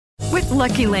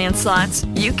Lucky Land Slots,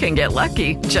 you can get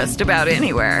lucky just about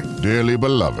anywhere. Dearly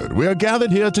beloved, we are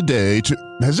gathered here today to...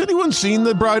 Has anyone seen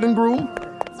the bride and groom?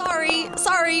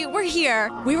 Sorry, we're here.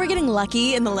 We were getting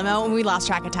lucky in the limo and we lost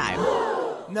track of time.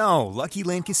 No, Lucky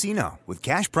Land Casino, with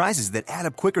cash prizes that add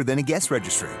up quicker than a guest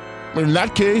registry. In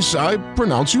that case, I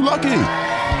pronounce you lucky.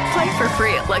 Play for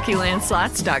free at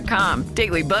LuckyLandSlots.com.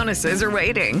 Daily bonuses are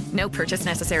waiting. No purchase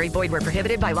necessary. Void where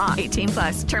prohibited by law.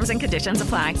 18+. Terms and conditions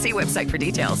apply. See website for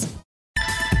details.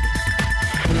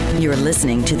 You're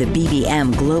listening to the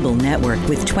BBM Global Network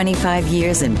with 25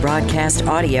 years in broadcast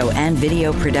audio and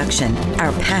video production.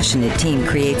 Our passionate team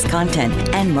creates content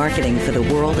and marketing for the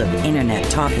world of Internet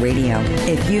talk radio.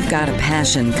 If you've got a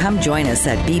passion, come join us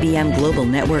at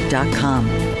bbmglobalnetwork.com.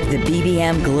 The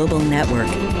BBM Global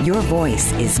Network. Your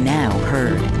voice is now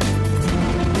heard.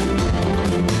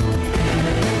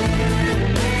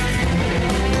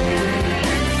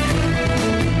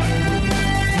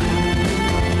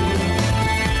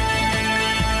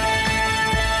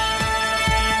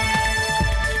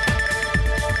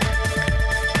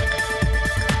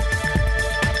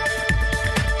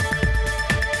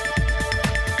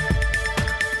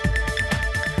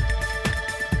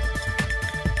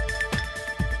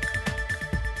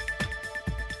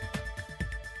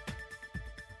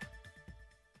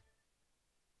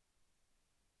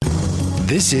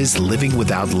 This is Living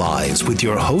Without Lies with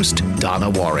your host, Donna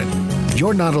Warren.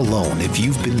 You're not alone if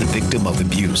you've been the victim of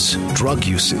abuse, drug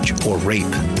usage, or rape.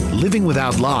 Living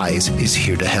Without Lies is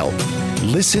here to help.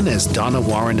 Listen as Donna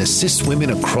Warren assists women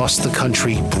across the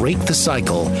country break the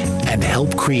cycle and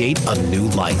help create a new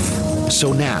life.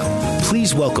 So now,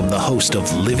 please welcome the host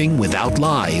of Living Without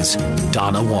Lies,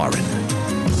 Donna Warren.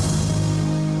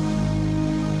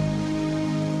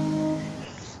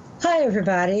 Hi,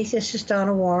 everybody. This is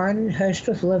Donna Warren, host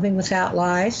of Living Without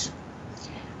Lies.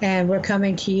 And we're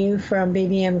coming to you from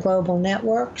BBM Global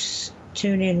Networks,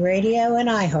 TuneIn Radio, and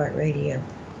iHeartRadio.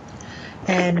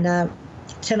 And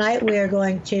tonight we are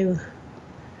going to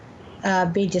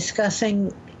be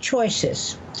discussing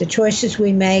choices, the choices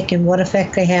we make and what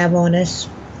effect they have on us,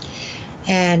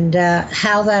 and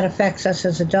how that affects us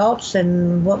as adults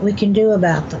and what we can do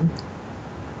about them.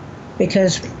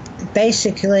 Because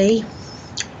basically,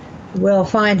 we'll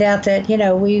find out that,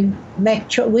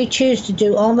 we choose to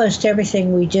do almost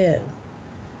everything we do.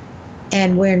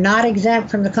 And we're not exempt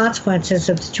from the consequences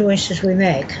of the choices we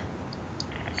make.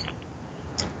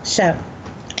 So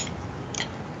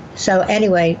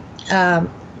anyway,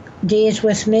 Dee is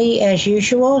with me as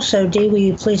usual. So Dee, will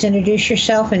you please introduce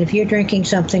yourself? And if you're drinking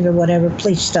something or whatever,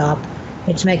 please stop.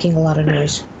 It's making a lot of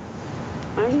noise.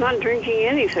 I'm not drinking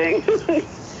anything.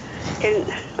 And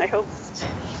I hope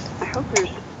there's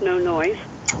no noise.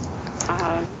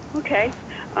 Okay.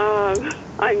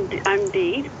 I'm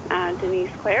Dee,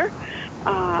 Denise Clare,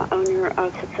 owner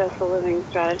of Successful Living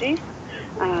Strategies,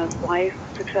 life,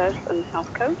 success, and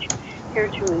health coach, here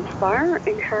to inspire,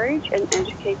 encourage, and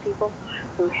educate people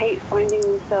who hate finding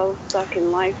themselves stuck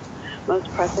in life's most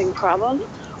pressing problems,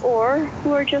 or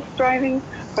who are just striving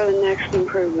for the next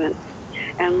improvement,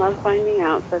 and love finding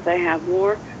out that they have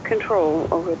more control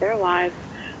over their lives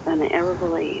than they ever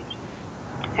believed.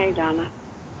 Hey, Donna.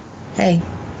 Hey.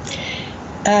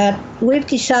 We've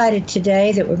decided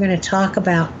today that we're going to talk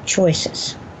about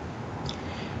choices.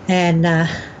 And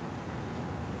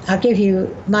I'll give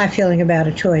you my feeling about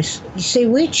a choice. You see,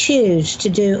 we choose to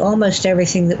do almost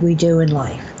everything that we do in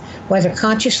life, whether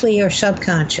consciously or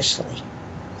subconsciously.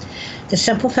 The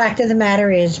simple fact of the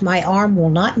matter is my arm will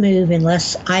not move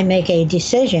unless I make a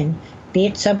decision, be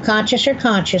it subconscious or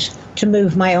conscious, to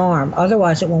move my arm.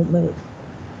 Otherwise, it won't move.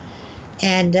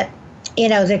 And,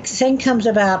 the thing comes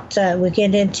about, we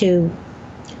get into,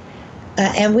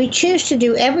 and we choose to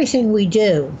do everything we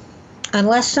do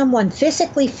unless someone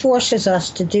physically forces us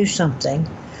to do something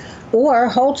or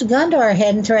holds a gun to our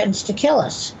head and threatens to kill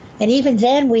us. And even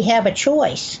then, we have a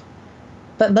choice.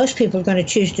 But most people are going to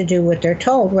choose to do what they're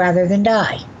told rather than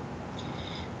die.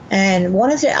 And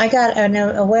I got an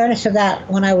awareness of that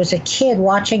when I was a kid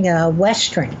watching a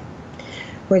Western,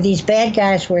 where these bad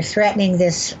guys were threatening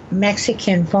this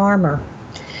Mexican farmer,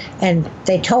 and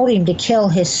they told him to kill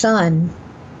his son.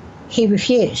 He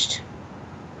refused.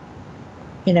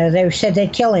 They said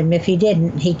they'd kill him if he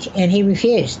didn't, and he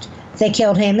refused. They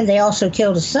killed him, and they also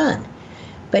killed his son.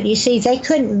 But you see, they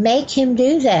couldn't make him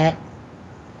do that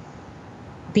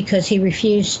because he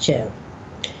refused to.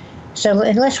 So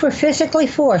unless we're physically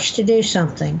forced to do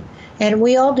something, and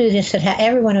we all do this,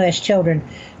 everyone who has children,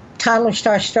 toddler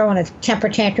starts throwing a temper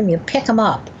tantrum, you pick them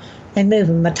up and move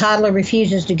them. A toddler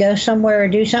refuses to go somewhere or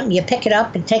do something, you pick it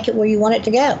up and take it where you want it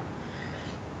to go.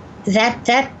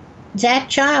 That that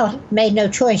child made no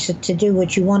choice to do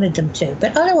what you wanted them to.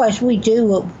 But otherwise, we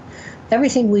do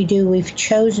everything we do, we've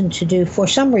chosen to do for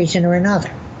some reason or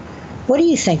another. What do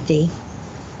you think, Dee?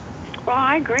 Well,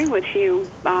 I agree with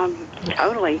you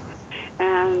totally.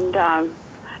 And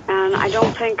I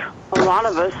don't think a lot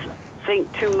of us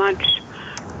think too much,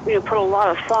 put a lot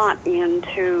of thought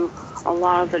into a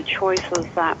lot of the choices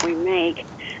that we make.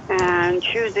 And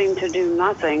choosing to do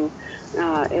nothing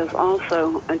is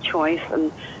also a choice. And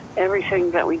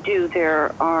everything that we do,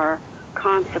 there are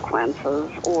consequences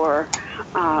or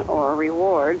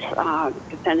rewards,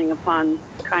 depending upon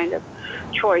the kind of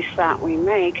choice that we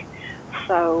make.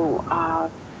 So I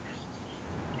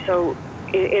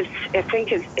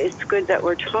think it's good that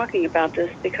we're talking about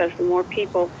this, because the more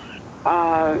people,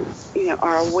 are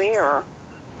aware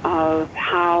of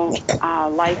how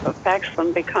life affects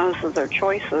them because of their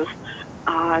choices,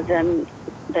 then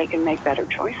they can make better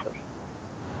choices.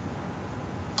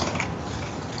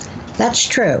 That's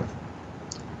true.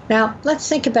 Now, let's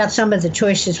think about some of the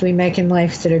choices we make in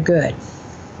life that are good.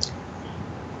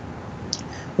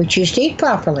 We choose to eat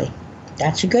properly.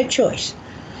 That's a good choice.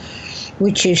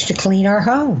 We choose to clean our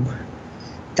home.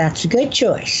 That's a good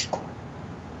choice.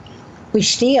 We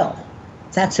steal.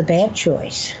 That's a bad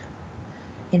choice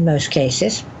in most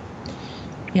cases.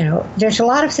 There's a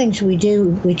lot of things we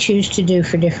choose to do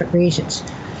for different reasons.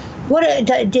 What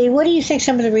do you think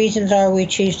some of the reasons are we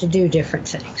choose to do different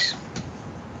things?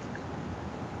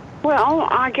 Well,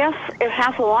 I guess it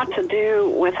has a lot to do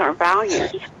with our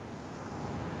values.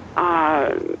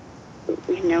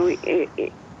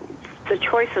 The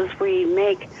choices we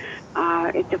make,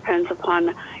 it depends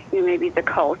upon, maybe the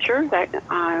culture that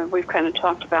we've kind of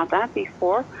talked about that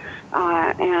before,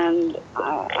 and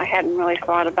I hadn't really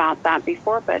thought about that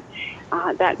before, but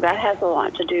that has a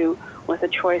lot to do with the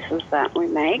choices that we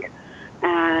make,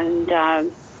 and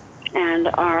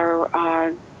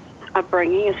our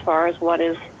upbringing as far as what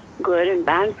is good and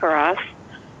bad for us,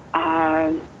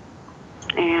 and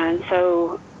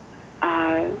so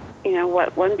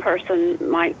what one person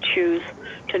might choose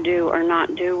to do or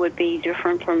not do would be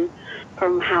different from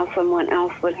how someone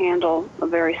else would handle a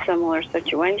very similar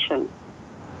situation.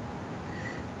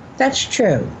 That's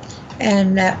true.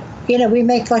 And, we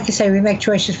make, like I say, we make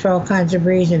choices for all kinds of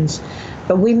reasons,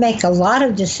 but we make a lot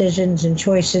of decisions and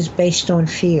choices based on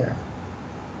fear.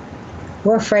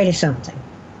 We're afraid of something,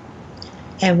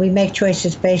 and we make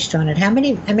choices based on it.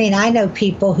 I know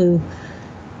people who,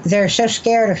 they're so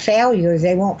scared of failure,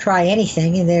 they won't try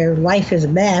anything, and their life is a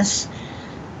mess,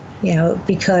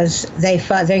 because they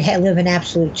live in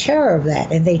absolute terror of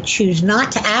that, and they choose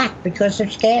not to act because they're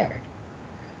scared.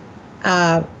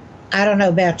 I don't know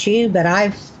about you, but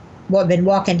I've been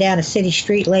walking down a city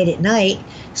street late at night,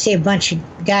 see a bunch of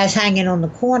guys hanging on the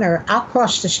corner. I'll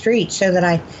cross the street so that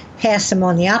I pass them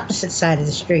on the opposite side of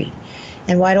the street.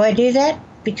 And why do I do that?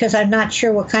 Because I'm not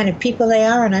sure what kind of people they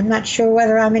are, and I'm not sure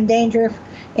whether I'm in danger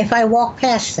if I walk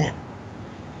past them.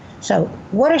 So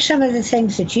what are some of the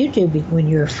things that you do when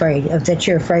you're afraid of, that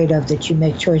you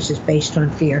make choices based on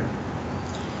fear?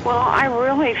 Well, I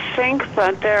really think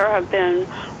that there have been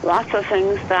lots of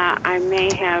things that I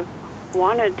may have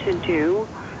wanted to do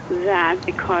that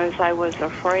because I was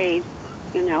afraid,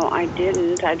 I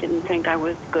didn't think I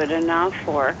was good enough,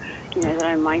 or, that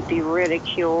I might be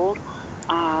ridiculed.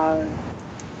 And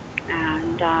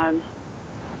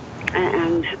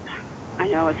I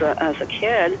know as a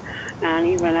kid, and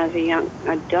even as a young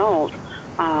adult,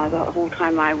 the whole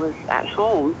time I was at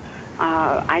home,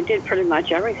 I did pretty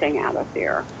much everything out of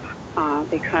fear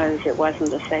because it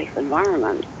wasn't a safe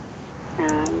environment.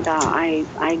 And I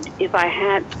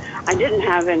didn't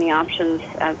have any options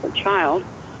as a child,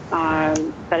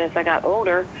 but as I got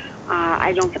older,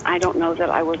 I don't know that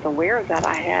I was aware that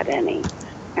I had any.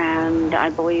 And I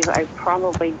believe I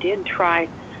probably did try,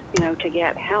 to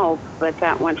get help, but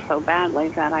that went so badly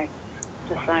that I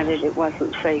decided it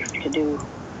wasn't safe to do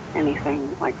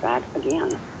anything like that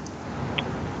again.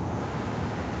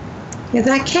 Yeah,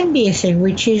 that can be a thing.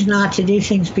 We choose not to do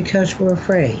things because we're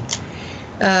afraid.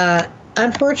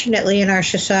 Unfortunately, in our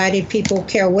society, people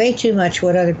care way too much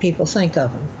what other people think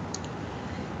of them.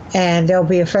 And they'll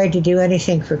be afraid to do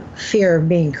anything for fear of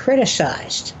being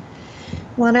criticized.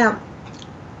 Well, now,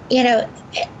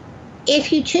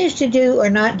 if you choose to do or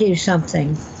not do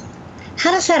something,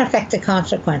 how does that affect the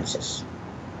consequences?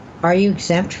 Are you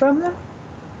exempt from them?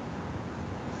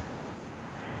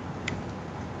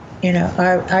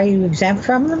 Are you exempt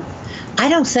from them? I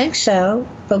don't think so,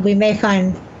 but we may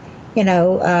find,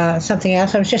 something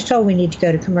else. I was just told we need to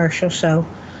go to commercial, so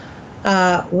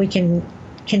we can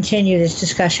continue this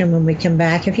discussion when we come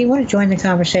back. If you want to join the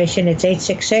conversation, it's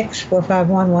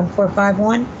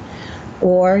 866-451-1451.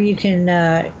 or you can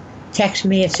text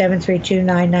me at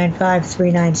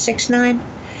 732-995-3969,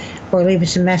 or leave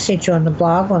us a message on the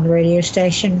blog on the radio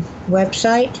station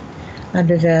website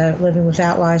under the Living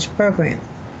Without Lies program.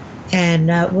 And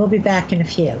we'll be back in a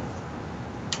few.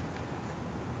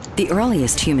 The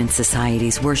earliest human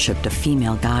societies worshipped a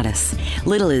female goddess.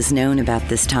 Little is known about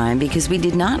this time because we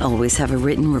did not always have a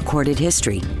written recorded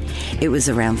history. It was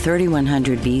around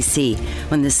 3100 BC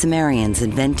when the Sumerians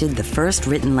invented the first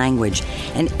written language,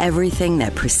 and everything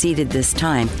that preceded this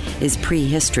time is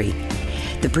prehistory.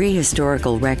 The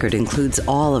prehistorical record includes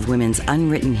all of women's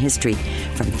unwritten history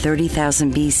from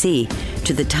 30,000 BC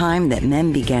to the time that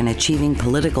men began achieving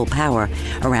political power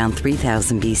around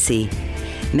 3000 BC.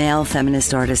 Male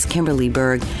feminist artist Kimberly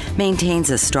Berg maintains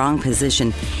a strong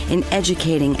position in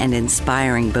educating and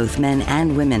inspiring both men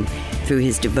and women through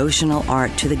his devotional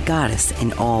art to the goddess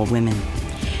in all women.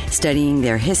 Studying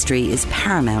their history is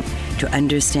paramount to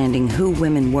understanding who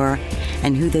women were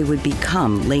and who they would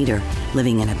become later,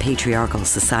 living in a patriarchal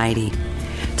society.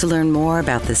 To learn more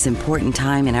about this important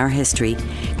time in our history,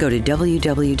 go to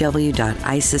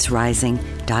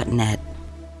www.isisrising.net.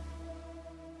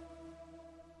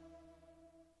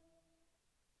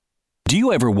 Do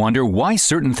you ever wonder why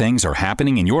certain things are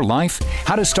happening in your life?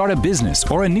 How to start a business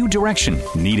or a new direction?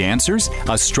 Need answers?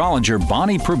 Astrologer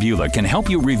Bonnie Perbula can help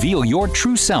you reveal your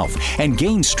true self and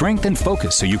gain strength and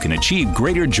focus so you can achieve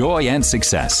greater joy and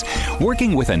success.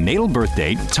 Working with a natal birth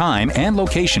date, time, and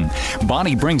location,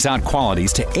 Bonnie brings out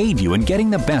qualities to aid you in getting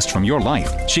the best from your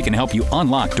life. She can help you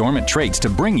unlock dormant traits to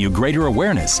bring you greater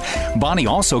awareness. Bonnie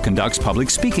also conducts public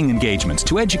speaking engagements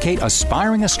to educate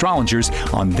aspiring astrologers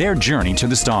on their journey to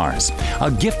the stars.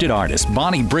 A gifted artist,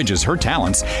 Bonnie bridges her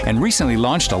talents and recently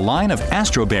launched a line of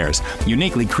Astro Bears,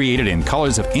 uniquely created in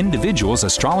colors of individuals'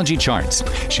 astrology charts.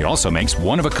 She also makes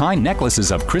one-of-a-kind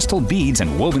necklaces of crystal beads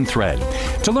and woven thread.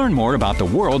 To learn more about the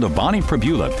world of Bonnie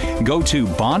Perbula, go to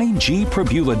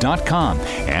BonnieGperbula.com,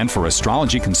 and for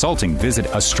astrology consulting, visit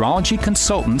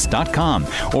astrologyconsultants.com,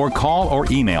 or call or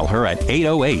email her at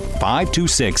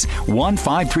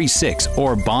 808-526-1536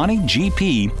 or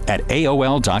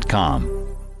BonnieGP@AOL.com.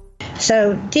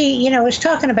 So, Dee, I was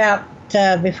talking about,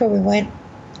 before we went,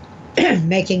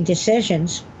 making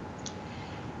decisions,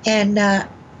 and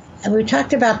we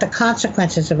talked about the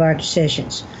consequences of our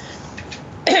decisions.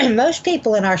 Most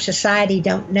people in our society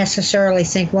don't necessarily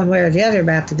think one way or the other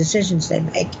about the decisions they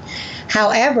make.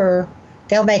 However,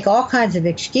 they'll make all kinds of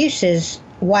excuses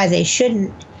why they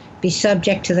shouldn't be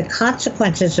subject to the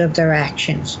consequences of their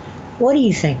actions. What do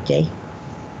you think, Dee?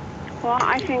 Well,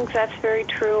 I think that's very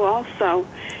true also.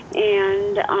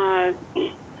 And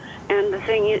the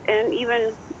thing is, and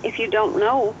even if you don't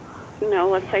know,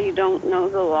 let's say you don't know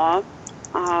the law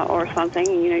or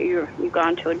something, you've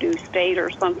gone to a new state or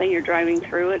something, you're driving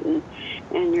through it and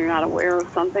you're not aware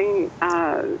of something,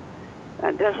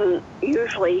 that doesn't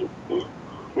usually,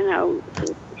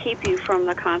 keep you from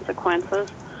the consequences.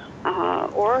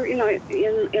 Or,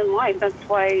 in life, that's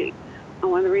why,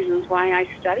 one of the reasons why I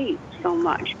study so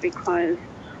much, because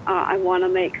I want to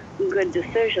make good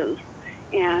decisions.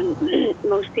 And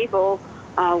most people,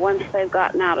 once they've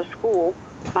gotten out of school,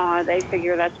 they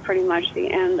figure that's pretty much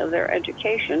the end of their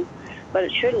education. But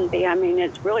it shouldn't be. I mean,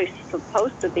 it's really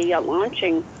supposed to be a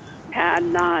launching pad,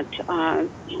 not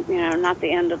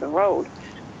the end of the road.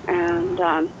 And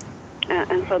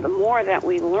so the more that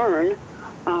we learn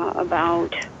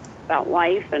about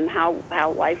life and how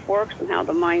life works and how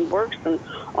the mind works and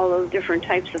all those different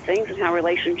types of things and how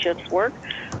relationships work,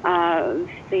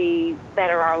 the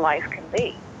better our life can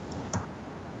be.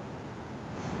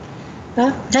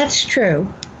 Well, that's true.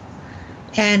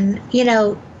 And,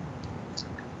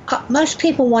 most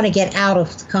people want to get out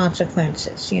of the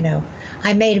consequences.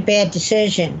 I made a bad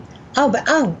decision.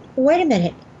 Wait a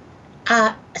minute.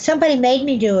 Somebody made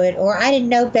me do it, or I didn't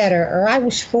know better, or I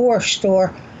was forced,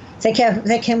 or they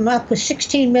came up with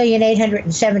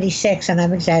 16,876, and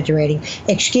I'm exaggerating,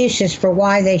 excuses for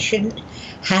why they shouldn't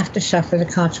have to suffer the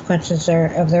consequences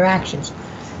of their actions.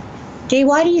 Dee,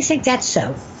 why do you think that's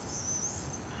so?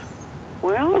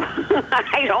 Well,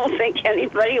 I don't think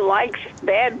anybody likes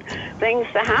bad things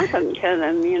to happen to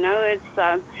them. It's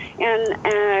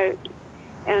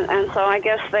and so I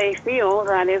guess they feel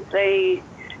that if they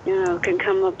can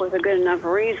come up with a good enough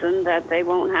reason that they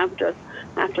won't have to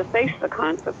face the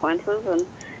consequences.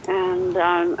 And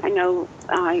I know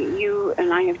you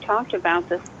and I have talked about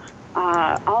this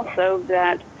also,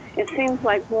 that it seems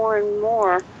like more and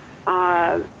more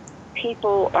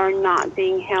people are not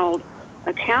being held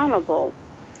accountable,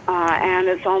 and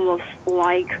it's almost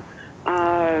like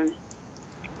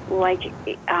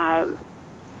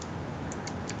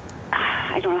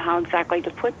I don't know how exactly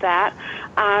to put that.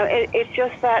 It's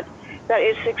just that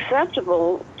it's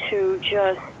acceptable to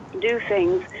just do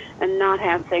things and not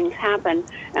have things happen.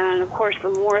 And of course, the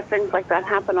more things like that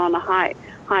happen on a high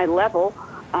level,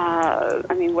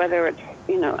 I mean, whether it's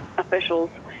officials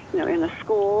in a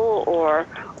school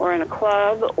or in a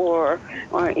club or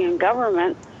in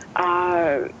government,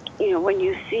 when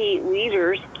you see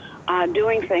leaders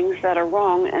doing things that are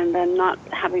wrong and then not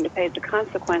having to pay the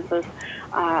consequences,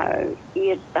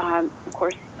 it of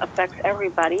course affects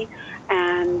everybody,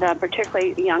 and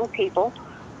particularly young people.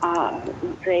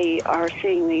 They are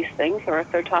seeing these things, or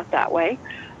if they're taught that way,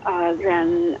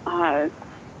 then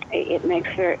it makes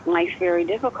life very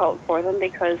difficult for them,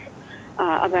 because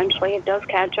eventually it does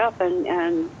catch up,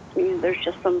 and there's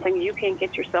just some things you can't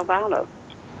get yourself out of.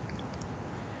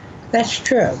 That's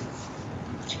true.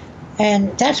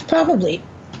 And that's probably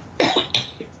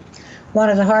one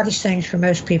of the hardest things for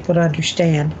most people to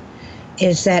understand,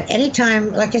 is that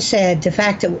anytime, like I said, the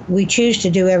fact that we choose to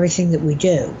do everything that we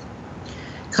do,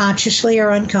 consciously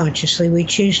or unconsciously, we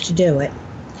choose to do it.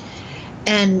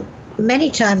 And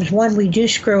many times when we do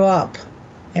screw up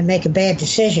and make a bad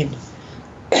decision,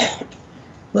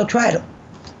 we'll try to,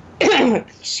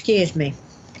 excuse me,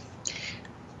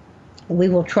 we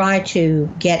will try to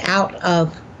get out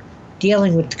of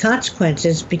dealing with the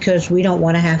consequences because we don't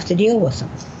want to have to deal with them.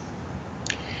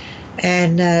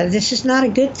 And this is not a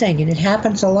good thing, and it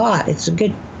happens a lot. It's a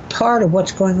good part of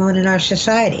what's going on in our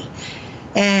society.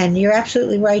 And you're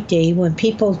absolutely right, Dee. When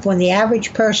the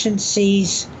average person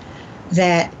sees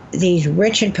that these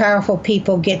rich and powerful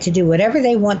people get to do whatever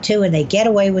they want to, and they get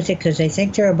away with it because they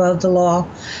think they're above the law,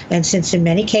 and since in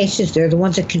many cases they're the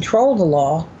ones that control the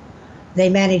law, they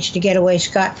manage to get away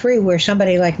scot-free, where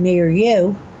somebody like me or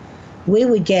you, we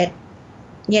would get,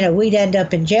 we'd end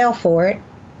up in jail for it,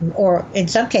 or in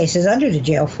some cases under the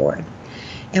jail for it.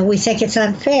 And we think it's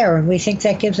unfair, and we think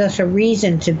that gives us a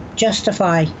reason to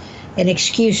justify an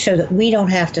excuse so that we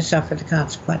don't have to suffer the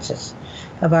consequences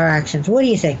of our actions. What do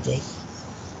you think, Dee?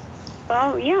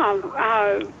 Well, yeah,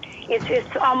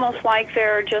 it's almost like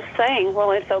they're just saying,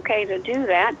 well, it's okay to do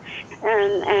that,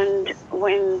 and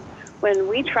when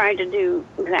we try to do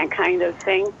that kind of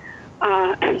thing,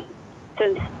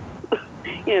 since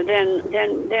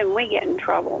then we get in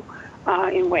trouble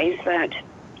in ways that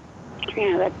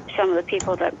that some of the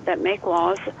people that make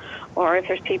laws, or if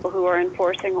there's people who are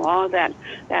enforcing law that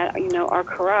are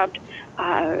corrupt,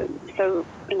 so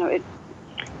it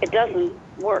doesn't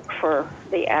work for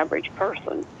the average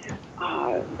person.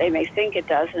 They may think it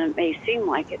does, and it may seem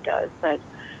like it does, but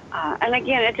and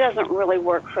again, it doesn't really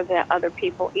work for the other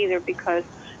people either, because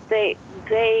they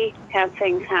have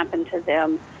things happen to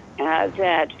them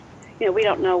that we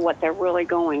don't know what they're really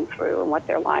going through and what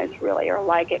their lives really are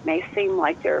like. It may seem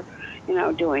like they're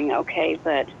doing okay,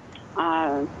 but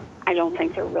I don't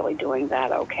think they're really doing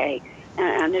that okay.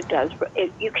 And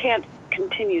you can't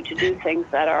continue to do things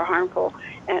that are harmful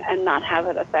and not have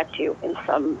it affect you in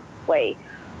some way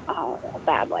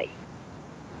badly.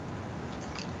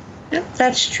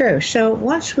 That's true. So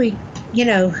once we,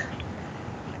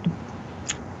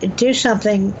 do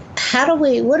something,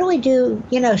 what do we do?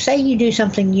 Say you do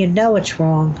something, it's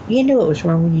wrong. You knew it was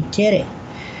wrong when you did it.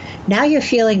 Now you're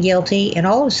feeling guilty, and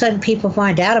all of a sudden people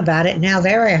find out about it, and now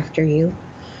they're after you.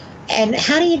 And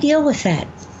how do you deal with that?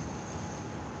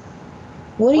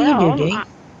 What do you do, Dee?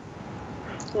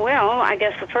 Well, I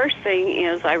guess the first thing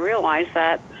is I realize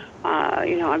that,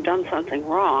 I've done something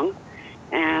wrong,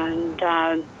 and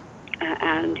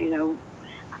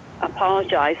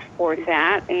apologize for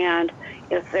that. And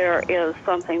if there is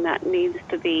something that needs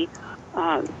to be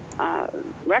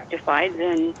rectified,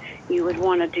 then you would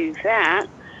want to do that,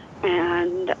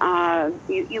 and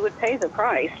you would pay the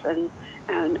price, and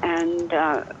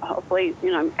hopefully,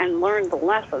 and learn the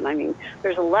lesson. I mean,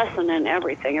 there's a lesson in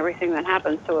everything that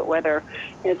happens to it, whether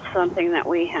it's something that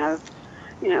we have,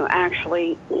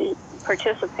 actually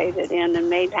participated in and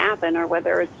made happen, or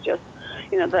whether it's just,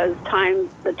 the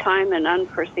time and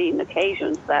unforeseen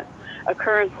occasions, that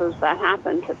occurrences that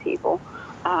happen to people.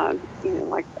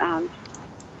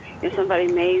 Somebody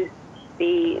may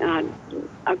be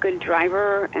a good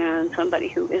driver, and somebody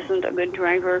who isn't a good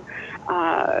driver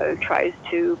tries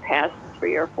to pass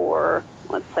 3 or 4,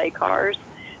 let's say, cars,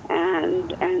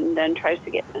 and then tries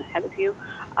to get ahead of you.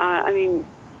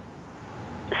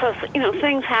 So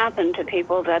things happen to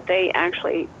people that they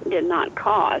actually did not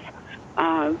cause,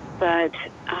 but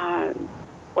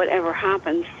whatever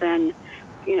happens, then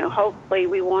hopefully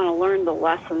we want to learn the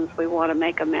lessons. We want to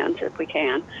make amends if we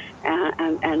can,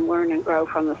 and learn and grow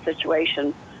from the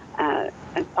situation,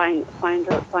 and find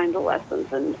the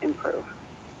lessons and improve.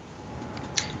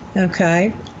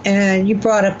 Okay. And you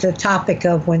brought up the topic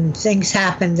of when things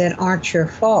happen that aren't your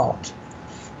fault.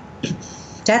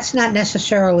 That's not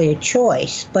necessarily a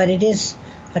choice, but it is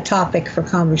a topic for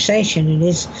conversation. It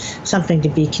is something to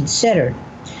be considered,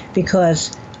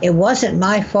 because it wasn't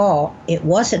my fault. It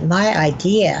wasn't my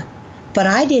idea, but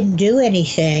I didn't do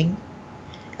anything.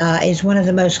 Is one of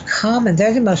the most common.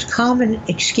 They're the most common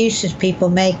excuses people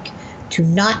make to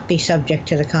not be subject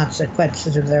to the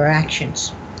consequences of their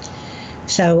actions.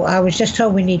 So I was just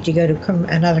told we need to go to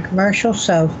another commercial.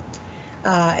 So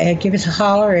give us a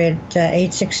holler at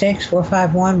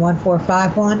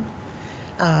 866-451-1451.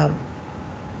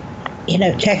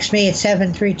 Text me at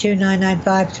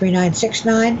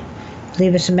 732-995-3969.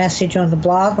 Leave us a message on the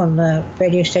blog, on the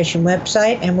radio station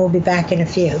website, and we'll be back in a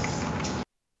few.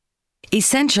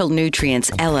 Essential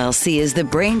Nutrients LLC is the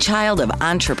brainchild of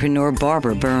entrepreneur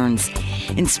Barbara Burns.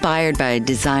 Inspired by a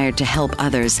desire to help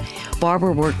others,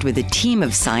 Barbara worked with a team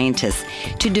of scientists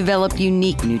to develop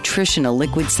unique nutritional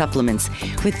liquid supplements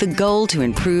with the goal to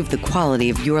improve the quality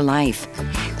of your life.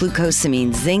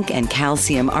 Glucosamine, zinc, and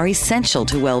calcium are essential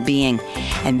to well-being,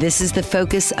 and this is the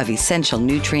focus of Essential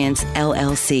Nutrients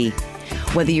LLC.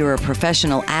 Whether you're a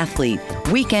professional athlete,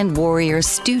 weekend warrior,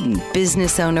 student,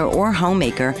 business owner, or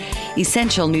homemaker,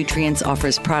 Essential Nutrients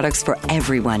offers products for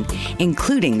everyone,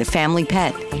 including the family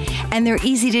pet. And they're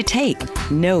easy to take,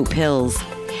 no pills.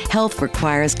 Health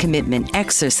requires commitment,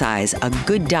 exercise, a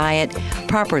good diet,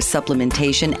 proper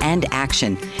supplementation, and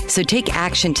action. So take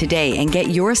action today and get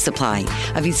your supply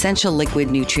of essential liquid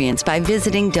nutrients by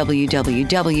visiting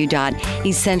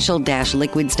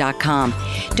www.essential-liquids.com.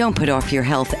 Don't put off your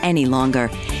health any longer.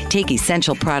 Take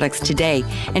essential products today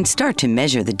and start to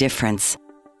measure the difference.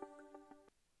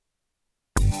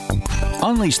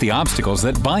 Unleash the obstacles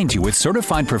that bind you with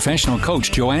certified professional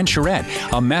coach Joanne Charette,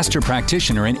 a master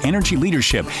practitioner in energy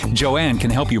leadership. Joanne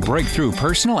can help you break through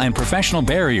personal and professional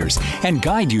barriers and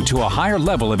guide you to a higher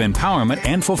level of empowerment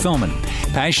and fulfillment.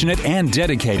 Passionate and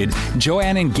dedicated,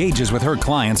 Joanne engages with her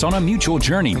clients on a mutual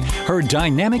journey. Her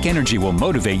dynamic energy will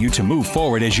motivate you to move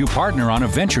forward as you partner on a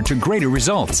venture to greater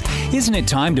results. Isn't it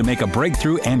time to make a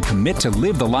breakthrough and commit to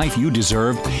live the life you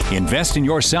deserve? Invest in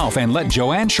yourself and let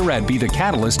Joanne Charette be the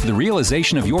catalyst to the realization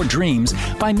of your dreams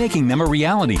by making them a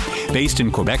reality. Based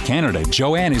in Quebec, Canada,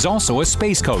 Joanne is also a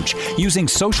space coach, using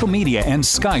social media and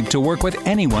Skype to work with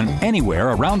anyone, anywhere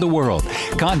around the world.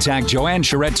 Contact Joanne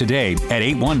Charette today at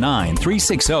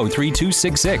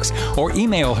 819-360-3266 or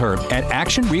email her at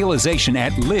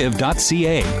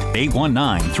actionrealization@live.ca.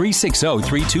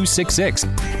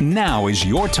 819-360-3266. Now is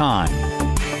your time.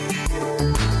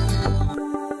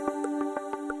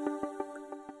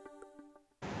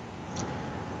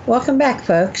 Welcome back,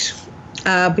 folks.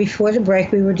 Before the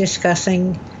break, we were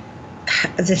discussing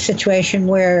the situation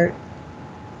where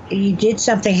you did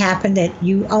something happen that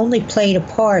you only played a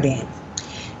part in.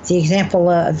 The example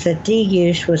that Dee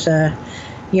used was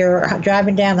you're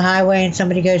driving down the highway and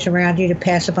somebody goes around you to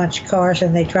pass a bunch of cars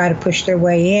and they try to push their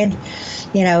way in.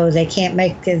 They can't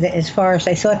make it as far as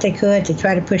they thought they could. They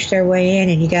try to push their way in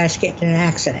and you guys get in an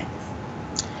accident.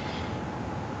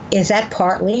 Is that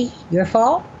partly your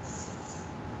fault?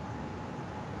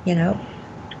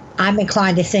 I'm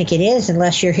inclined to think it is,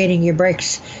 unless you're hitting your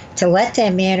brakes to let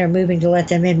them in or moving to let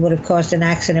them in would have caused an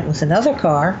accident with another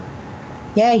car.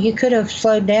 Yeah, you could have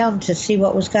slowed down to see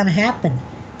what was going to happen.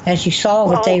 As you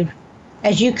saw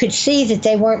as you could see that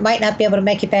they might not be able to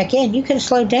make it back in, you could have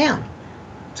slowed down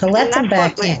to let them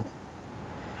back in.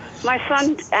 My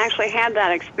son actually had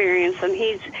that experience, and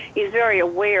he's very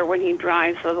aware when he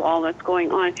drives of all that's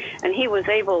going on, and he was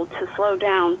able to slow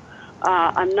down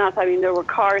enough. I mean, there were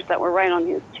cars that were right on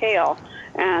his tail,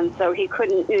 and so he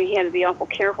couldn't. He had to be awful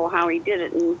careful how he did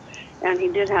it, and he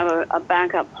did have a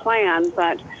backup plan,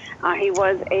 but he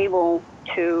was able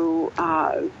to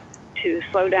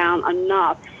slow down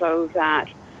enough so that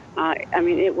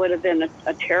it would have been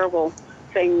a terrible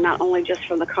thing, not only just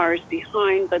from the cars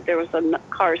behind, but there was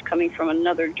cars coming from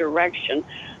another direction,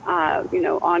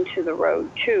 onto the road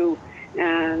too,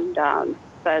 and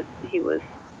but he was,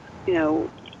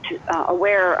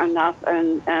 aware enough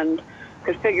and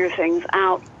could figure things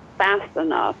out fast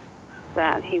enough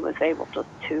that he was able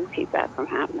to keep that from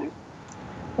happening.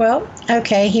 Well,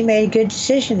 okay, he made a good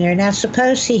decision there. Now,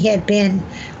 suppose he had been,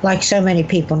 like so many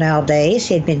people nowadays,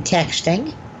 he had been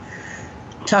texting,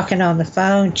 talking on the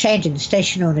phone, changing the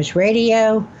station on his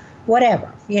radio,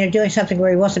 whatever, doing something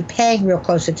where he wasn't paying real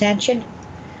close attention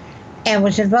and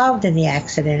was involved in the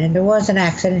accident. And there was an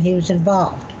accident, he was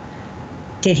involved.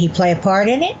 Did he play a part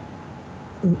in it?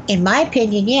 In my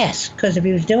opinion, yes, because if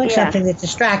he was doing something that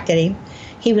distracted him,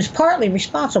 he was partly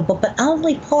responsible, but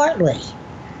only partly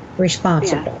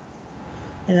responsible.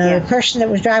 The person that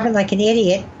was driving like an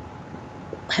idiot,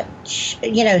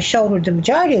 shouldered the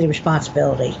majority of the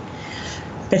responsibility.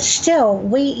 But still,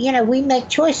 we make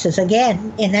choices.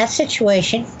 Again, in that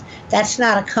situation, that's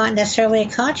not necessarily a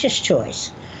conscious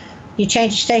choice. You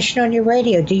change a station on your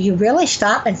radio. Do you really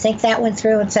stop and think that one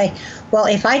through and say, well,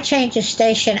 if I change a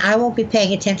station, I won't be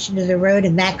paying attention to the road,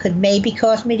 and that could maybe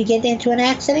cause me to get into an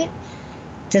accident?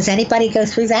 Does anybody go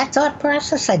through that thought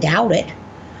process? I doubt it.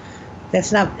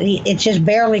 It's just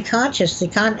barely conscious.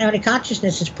 The only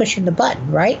consciousness is pushing the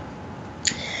button, right?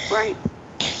 Right.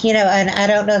 And I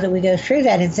don't know that we go through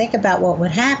that and think about what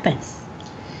would happen.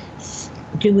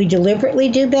 Do we deliberately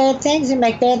do bad things and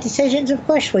make bad decisions? Of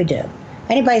course we do.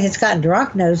 Anybody that's gotten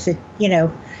drunk knows that,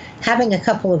 having a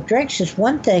couple of drinks is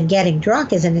one thing. Getting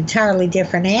drunk is an entirely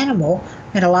different animal,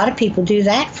 and a lot of people do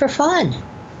that for fun.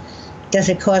 Does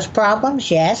it cause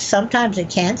problems? Yes. Sometimes it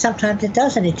can, sometimes it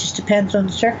doesn't. It just depends on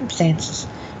the circumstances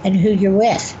and who you're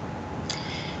with.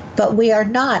 But we are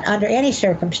not, under any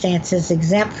circumstances,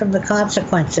 exempt from the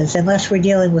consequences unless we're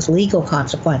dealing with legal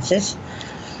consequences.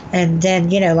 And then,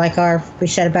 like we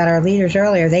said about our leaders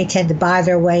earlier, they tend to buy,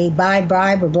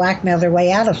 bribe, or blackmail their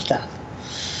way out of stuff.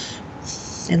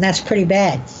 And that's pretty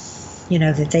bad,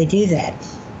 that they do that.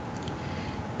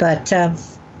 But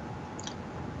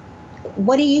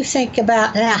what do you think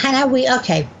about how we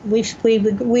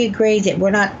agree that we're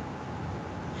not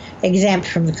exempt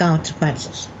from the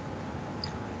consequences.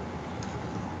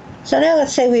 So now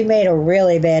let's say we made a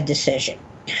really bad decision.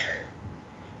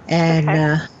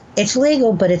 And it's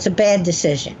legal, but it's a bad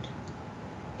decision.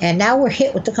 And now we're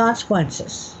hit with the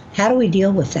consequences. How do we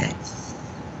deal with that?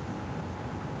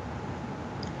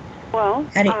 Well,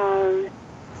 kind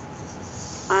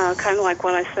of like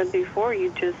what I said before,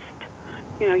 you just,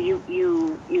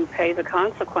 you pay the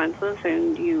consequences,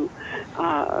 and you,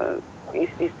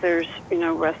 if there's,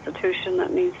 restitution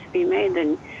that needs to be made,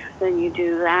 then you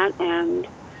do that, and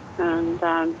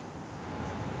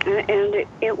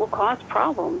it will cause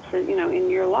problems, in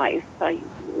your life.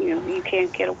 You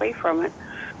can't get away from it.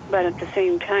 But at the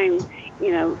same time,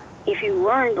 if you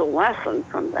learn the lesson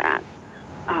from that,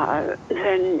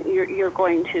 then you're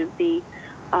going to be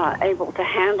able to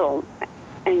handle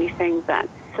anything that's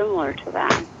similar to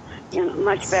that in a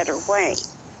much better way.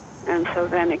 And so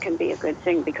then it can be a good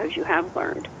thing because you have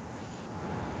learned.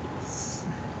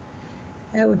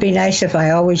 It would be nice if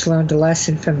I always learned a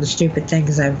lesson from the stupid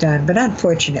things I've done, but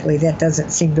unfortunately that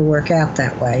doesn't seem to work out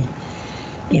that way.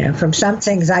 From some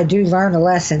things I do learn a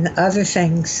lesson, other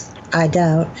things I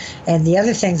don't, and the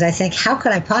other things I think, how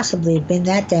could I possibly have been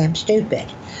that damn stupid?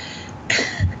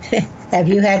 Have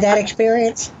you had that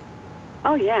experience?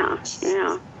 Oh, yeah.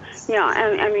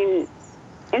 I mean,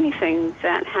 anything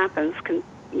that happens,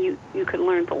 you can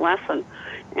learn the lesson.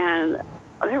 And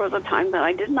there was a time that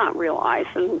I did not realize,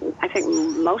 and I think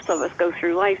most of us go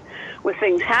through life with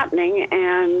things happening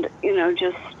and,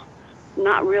 just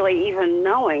not really even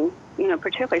knowing,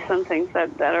 particularly some things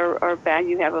that are bad.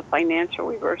 You have a financial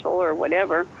reversal or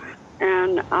whatever,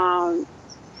 and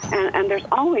there's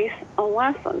always a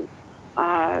lesson.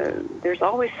 There's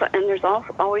always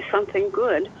something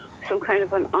good, some kind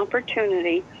of an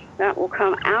opportunity that will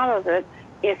come out of it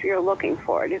if you're looking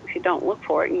for it. If you don't look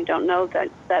for it and you don't know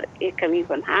that it can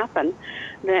even happen,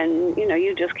 then,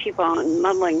 you just keep on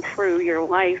muddling through your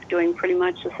life doing pretty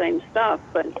much the same stuff.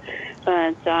 But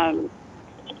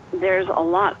there's a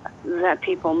lot that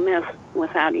people miss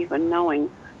without even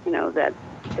knowing, that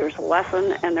there's a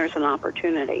lesson and there's an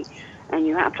opportunity, and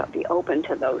you have to be open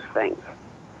to those things.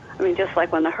 I mean, just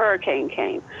like when the hurricane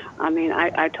came,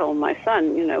 I told my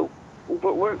son,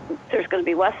 there's going to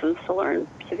be lessons to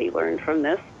be learned from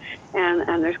this,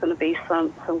 and there's going to be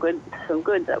some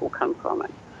good that will come from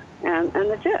it, and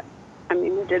that's it.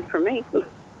 It did for me.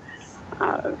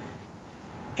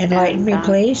 Enlighten me,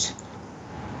 please.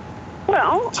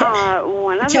 Well,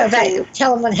 one of the things...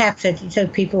 Tell them what happened, so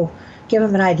people give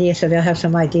them an idea, so they'll have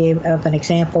some idea of an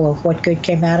example of what good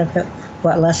came out of it,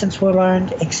 what lessons were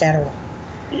learned, etc.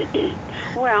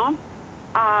 Well,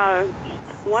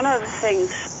 one of the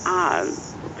things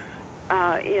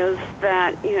is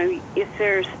that, if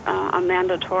there's a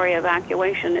mandatory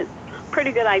evacuation, it's a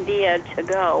pretty good idea to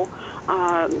go.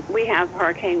 We have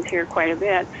hurricanes here quite a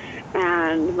bit,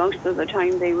 and most of the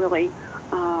time they really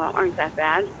aren't that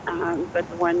bad, but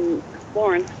the one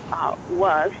Florence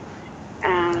was,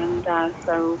 and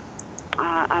so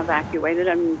I evacuated.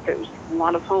 There's a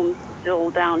lot of homes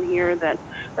still down here that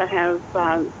have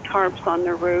tarps on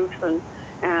their roofs and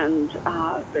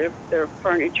their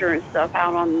furniture and stuff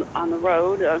out on the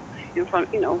road in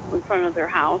front of their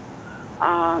house,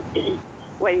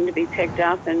 waiting to be picked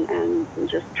up, and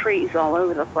just trees all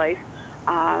over the place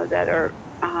that are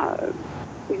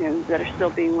that are still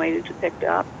being waited to pick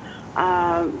up.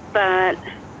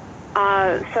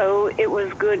 So it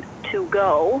was good to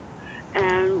go,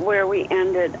 and where we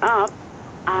ended up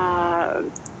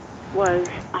was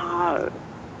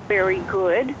very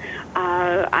good.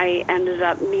 I ended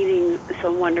up meeting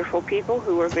some wonderful people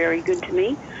who were very good to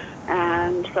me,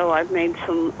 and so I've made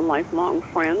some lifelong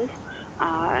friends.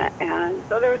 And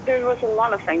so there was a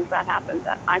lot of things that happened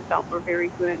that I felt were very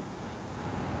good.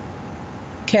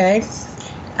 Okay.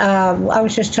 I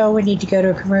was just told we need to go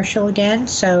to a commercial again,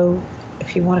 so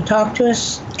if you want to talk to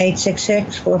us,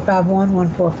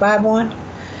 866-451-1451.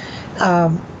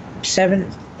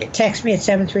 Text me at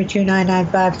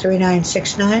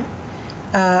 732-995-3969,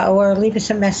 or leave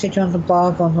us a message on the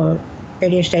blog on the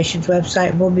radio station's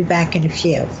website. We'll be back in a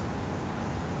few.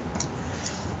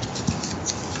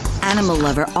 Animal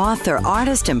lover, author,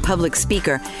 artist, and public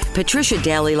speaker, Patricia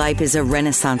Daly-Lipe is a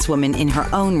Renaissance woman in her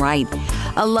own right.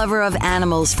 A lover of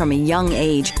animals from a young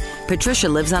age, Patricia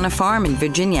lives on a farm in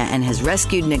Virginia and has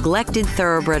rescued neglected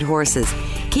thoroughbred horses,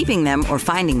 keeping them or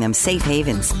finding them safe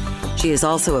havens. She is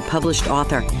also a published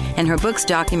author, and her books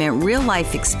document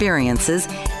real-life experiences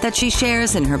that she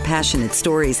shares in her passionate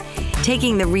stories,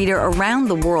 taking the reader around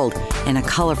the world in a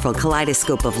colorful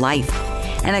kaleidoscope of life.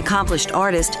 An accomplished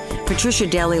artist, Patricia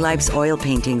Daly-Lipe's oil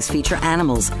paintings feature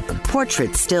animals,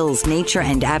 portraits, stills, nature,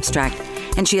 and abstract,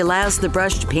 and she allows the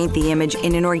brush to paint the image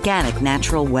in an organic,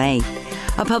 natural way.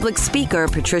 A public speaker,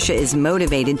 Patricia is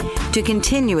motivated to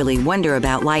continually wonder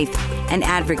about life and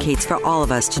advocates for all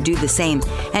of us to do the same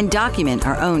and document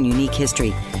our own unique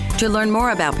history. To learn more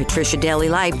about Patricia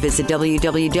Daly-Lipe, visit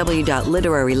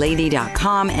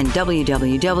www.literarylady.com and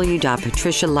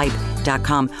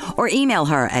www.patricialipe.com or email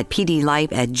her at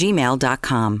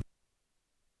pdlipe@gmail.com.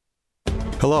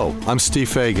 Hello, I'm Steve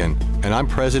Fagan, and I'm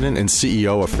president and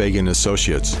CEO of Fagan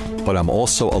Associates, but I'm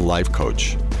also a life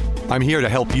coach. I'm here to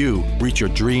help you reach your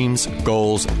dreams,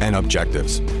 goals, and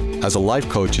objectives. As a life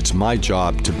coach, it's my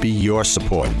job to be your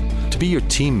support, to be your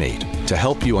teammate, to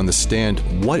help you understand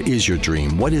what is your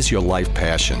dream, what is your life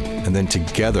passion, and then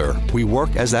together we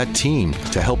work as that team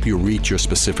to help you reach your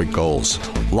specific goals.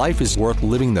 Life is worth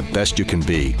living the best you can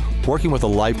be. Working with a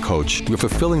life coach, you're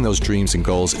fulfilling those dreams and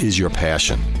goals is your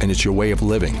passion, and it's your way of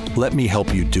living. Let me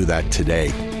help you do that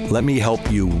today. Let me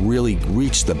help you really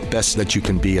reach the best that you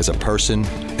can be as a person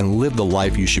and live the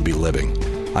life you should be living.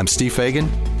 I'm Steve Fagan.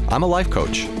 I'm a life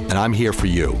coach, and I'm here for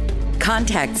you.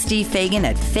 Contact Steve Fagan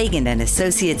at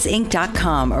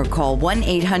FaganandAssociatesInc.com or call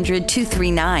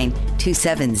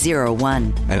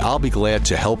 1-800-239-2701. And I'll be glad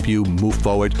to help you move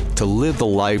forward to live the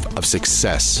life of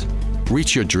success.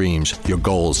 Reach your dreams, your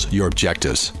goals, your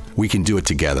objectives. We can do it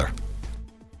together.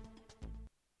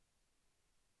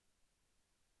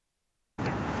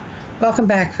 Welcome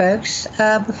back, folks.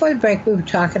 Before the break, we were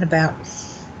talking about,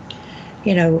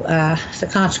 the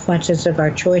consequences of our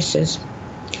choices.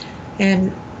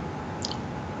 And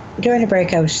during the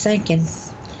break, I was thinking,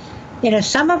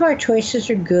 some of our choices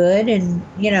are good. And,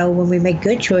 when we make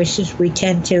good choices, we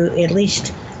tend to at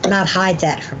least not hide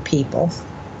that from people.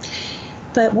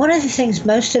 But one of the things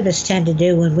most of us tend to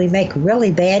do when we make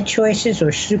really bad choices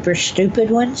or super stupid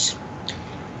ones,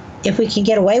 if we can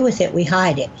get away with it, we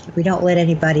hide it. We don't let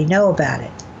anybody know about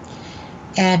it.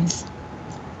 And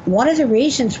one of the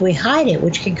reasons we hide it,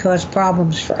 which can cause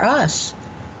problems for us,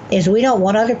 is we don't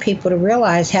want other people to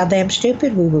realize how damn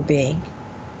stupid we were being.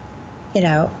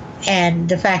 And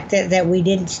the fact that we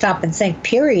didn't stop and think,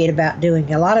 period, about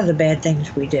doing a lot of the bad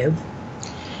things we do.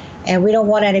 And we don't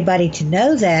want anybody to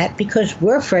know that because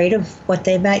we're afraid of what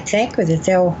they might think, or that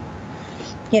they'll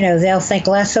think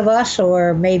less of us,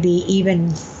 or maybe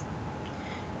even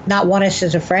not want us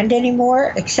as a friend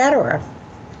anymore, etc.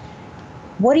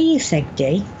 What do you think,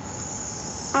 Dee?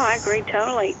 Oh, I agree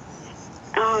totally.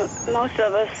 Most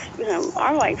of us,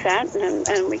 are like that,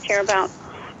 and we care about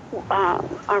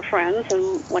our friends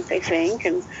and what they think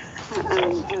and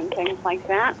things like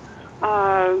that.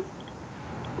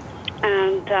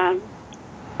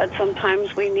 But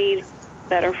sometimes we need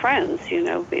better friends.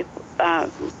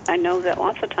 I know that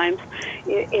lots of times,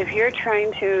 if you're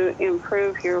trying to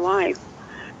improve your life,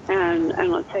 and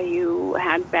let's say you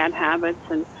had bad habits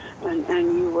and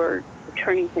you were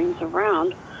turning things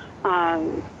around,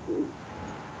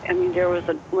 there was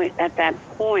at that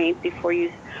point, before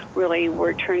you really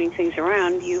were turning things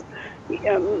around, you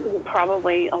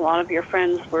probably, a lot of your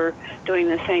friends were doing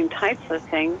the same types of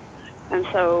things. And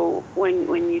so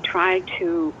when you try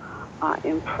to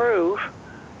improve,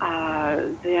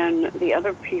 then the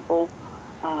other people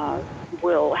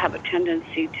will have a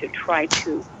tendency to try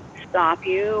to stop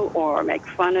you or make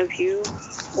fun of you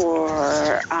or,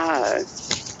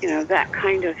 that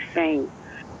kind of thing.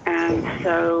 And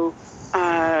so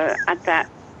at that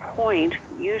point,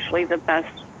 usually the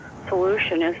best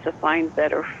solution is to find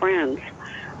better friends.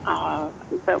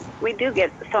 But we do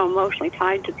get so emotionally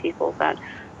tied to people that,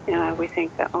 we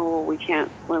think that, we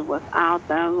can't live without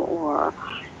them, or,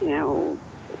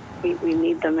 we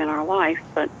need them in our life.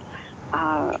 But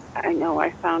I know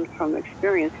I found from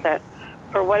experience that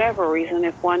for whatever reason,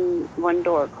 if one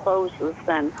door closes,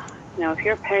 then, if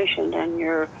you're patient and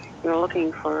you're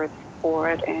looking for it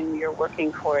and you're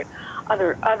working for it,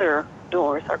 other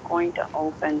doors are going to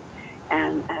open,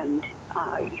 and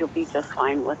you'll be just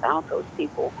fine without those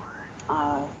people,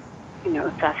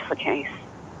 if that's the case.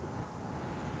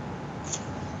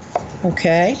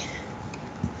 Okay.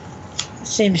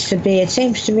 It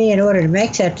seems to me in order to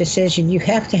make that decision, you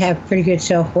have to have pretty good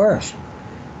self-worth,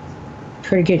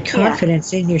 pretty good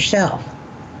confidence in yourself,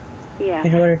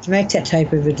 in order to make that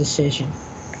type of a decision.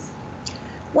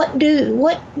 What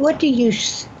do you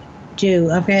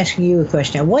do? I'm asking you a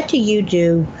question now. What do you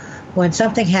do when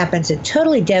something happens that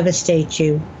totally devastates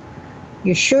you?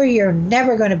 You're sure you're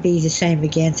never going to be the same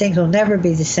again. Things will never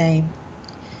be the same.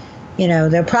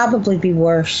 They'll probably be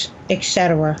worse,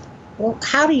 etc. Well,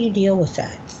 how do you deal with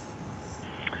that?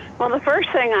 Well, the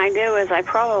first thing I do is I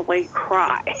probably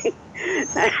cry.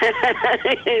 It's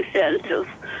just,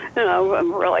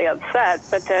 I'm really upset.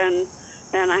 But then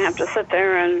I have to sit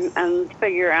there and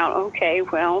figure out, okay,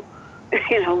 well,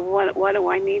 what do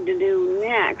I need to do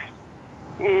next?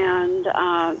 And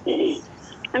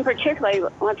particularly,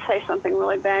 let's say something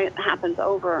really bad happens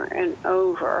over and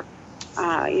over.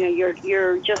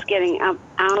 You're just getting out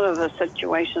of a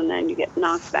situation, and you get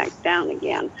knocked back down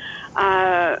again.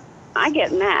 I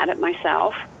get mad at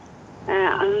myself,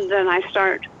 and then I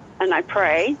start and I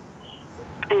pray,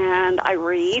 and I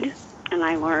read, and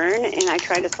I learn, and I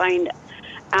try to find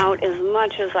out as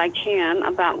much as I can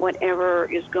about whatever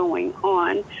is going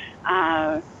on.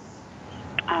 I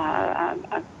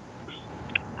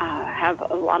have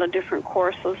a lot of different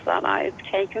courses that I've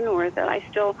taken or that I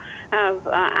still have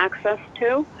access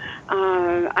to.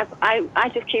 I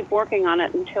just keep working on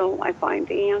it until I find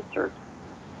the answer.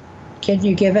 Can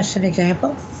you give us an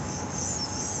example?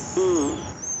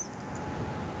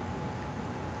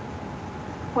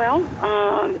 Well,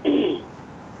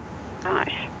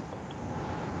 gosh.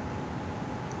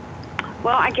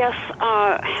 Well, I guess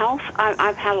health.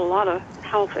 I've had a lot of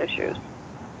health issues,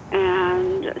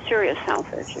 and serious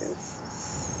health issues,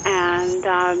 and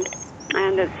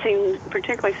it seems,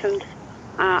 particularly since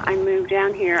I moved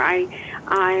down here, I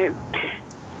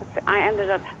ended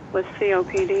up with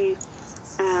COPD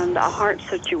and a heart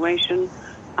situation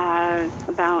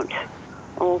about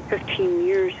 15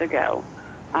 years ago,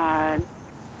 and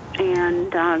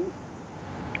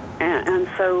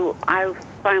so I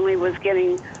finally was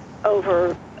getting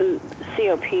over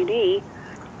COPD,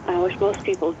 which most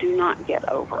people do not get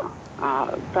over.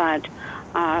 But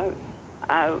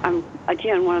I'm,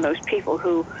 again, one of those people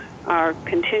who are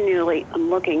continually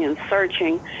looking and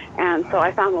searching, and so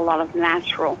I found a lot of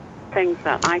natural things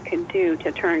that I could do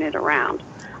to turn it around.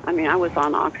 I mean, I was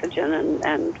on oxygen,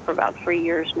 and for about 3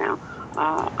 years now,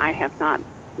 I have not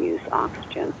used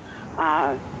oxygen.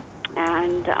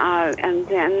 And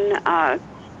then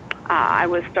I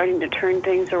was starting to turn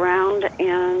things around,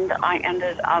 and I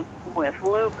ended up with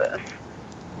lupus,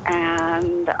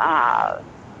 and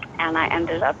I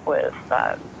ended up with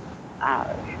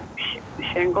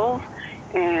shingles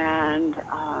and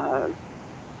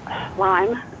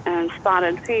Lyme and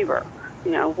spotted fever.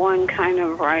 One kind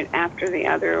of right after the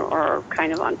other, or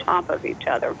kind of on top of each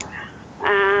other.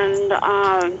 And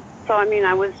so, I mean,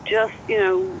 I was just,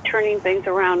 turning things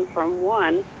around from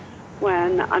one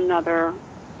when another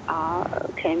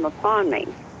came upon me.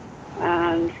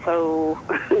 And so,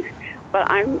 but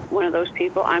I'm one of those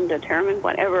people, I'm determined,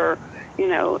 whatever,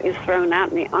 is thrown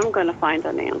at me, I'm going to find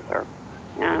an answer.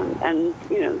 And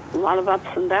a lot of ups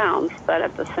and downs, but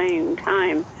at the same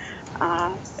time,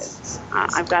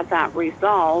 I've got that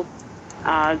resolve,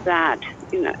 that,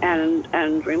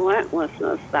 and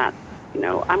relentlessness that,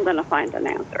 I'm going to find an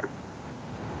answer.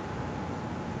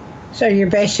 So you're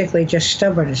basically just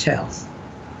stubborn as hell.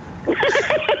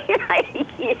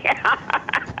 Yeah.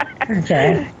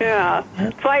 Okay. Yeah.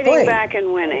 Fighting back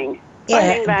and winning.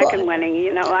 Fighting back and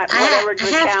winning. Whatever's the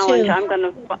challenge, I'm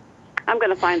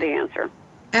gonna find the answer.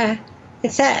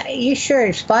 It's that you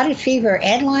sure spotted fever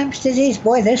and Lyme's disease?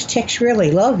 Boy, those ticks really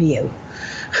love you.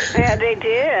 Yeah, they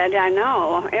did. I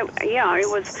know. It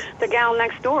was the gal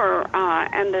next door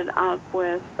ended up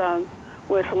with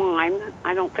Lyme.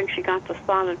 I don't think she got the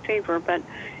spotted fever, but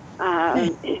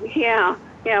yeah,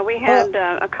 we had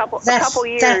a couple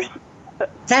years.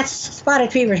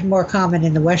 Spotted fever is more common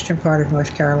in the western part of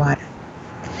North Carolina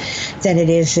than it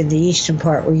is in the eastern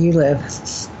part where you live.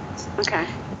 Okay.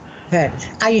 But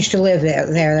I used to live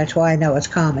there. That's why I know it's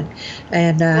common.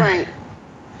 And right.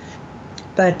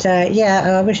 But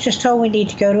I was just told we need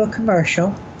to go to a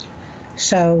commercial.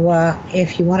 So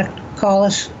if you want to call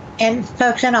us, and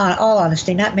folks, in all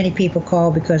honesty, not many people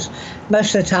call because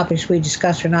most of the topics we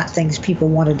discuss are not things people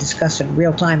want to discuss in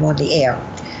real time on the air.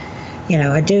 You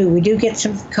know, we do get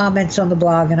some comments on the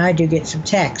blog, and I do get some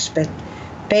texts, but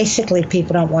basically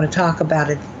people don't want to talk about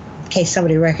it in case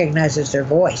somebody recognizes their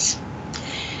voice.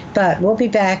 But we'll be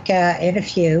back in a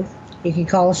few. You can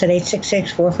call us at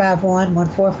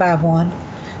 866-451-1451.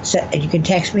 So you can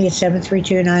text me at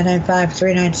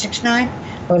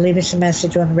 732-995-3969 or leave us a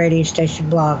message on the radio station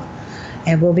blog.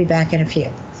 And we'll be back in a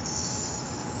few.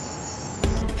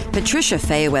 Patricia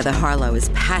Fayerweather Harlow is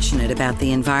passionate about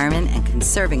the environment and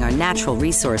conserving our natural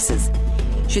resources.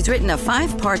 She's written a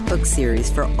 5-part book series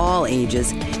for all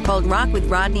ages called Rock with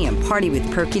Rodney and Party with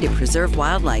Perky to Preserve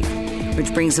Wildlife,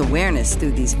 which brings awareness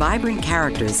through these vibrant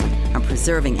characters on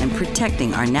preserving and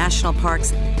protecting our national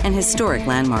parks and historic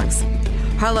landmarks.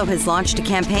 Harlow has launched a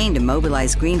campaign to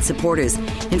mobilize green supporters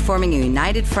in forming a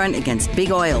united front against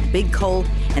big oil, big coal,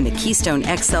 and the Keystone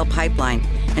XL pipeline,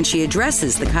 and she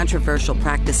addresses the controversial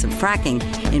practice of fracking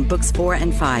in books 4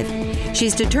 and 5.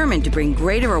 She's determined to bring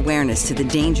greater awareness to the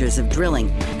dangers of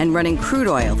drilling and running crude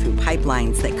oil through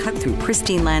pipelines that cut through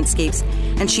pristine landscapes,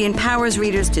 and she empowers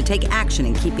readers to take action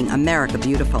in keeping America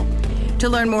beautiful. To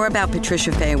learn more about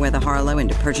Patricia Fayerweather Harlow and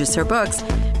to purchase her books,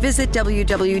 visit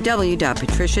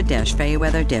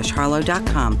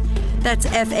www.patricia-fayerweather-harlow.com. That's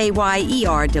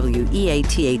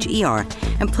FAYERWEATHER,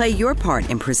 and play your part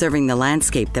in preserving the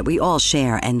landscape that we all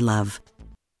share and love.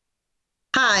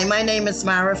 Hi, my name is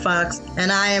Myra Fox,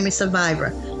 and I am a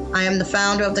survivor. I am the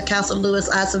founder of the Castle Lewis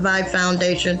I Survived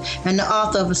Foundation and the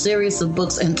author of a series of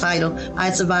books entitled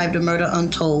I Survived a Murder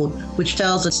Untold, which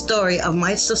tells the story of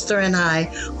my sister and I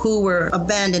who were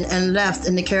abandoned and left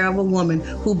in the care of a woman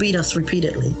who beat us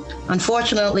repeatedly.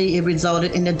 Unfortunately, it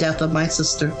resulted in the death of my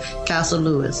sister, Castle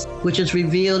Lewis, which is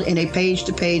revealed in a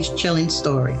page-to-page chilling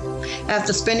story.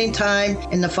 After spending time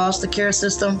in the foster care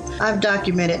system, I've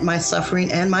documented my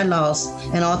suffering and my loss,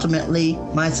 and ultimately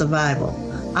my survival.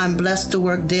 I'm blessed to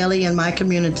work daily in my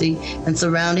community and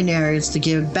surrounding areas to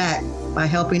give back by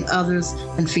helping others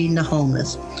and feeding the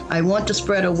homeless. I want to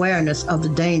spread awareness of the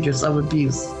dangers of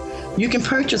abuse. You can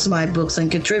purchase my books and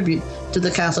contribute to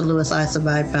the Castle Lewis I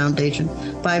Survived Foundation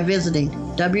by visiting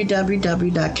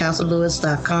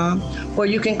www.castlelewis.com, or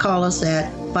you can call us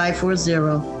at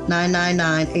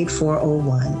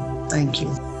 540-999-8401. Thank you.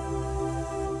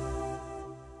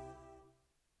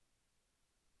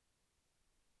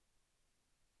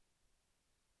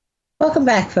 Welcome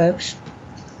back, folks.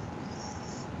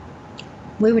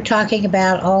 We were talking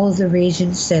about all of the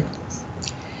reasons that,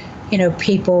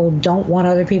 people don't want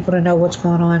other people to know what's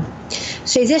going on.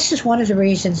 See, this is one of the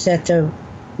reasons that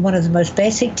one of the most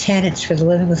basic tenets for the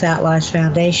Living Without Lies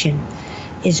Foundation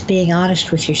is being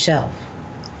honest with yourself.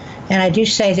 And I do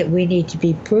say that we need to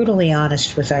be brutally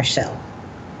honest with ourselves.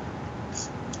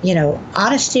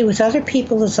 Honesty with other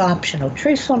people is optional.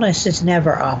 Truthfulness is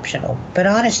never optional. But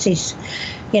honesty is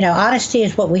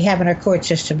what we have in our court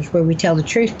systems, where we tell the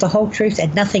truth, the whole truth,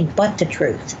 and nothing but the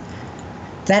truth.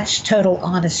 That's total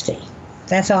honesty.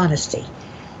 That's honesty.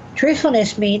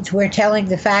 Truthfulness means we're telling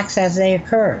the facts as they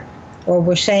occur, or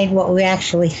we're saying what we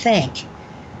actually think.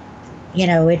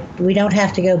 We don't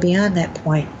have to go beyond that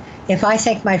point. If I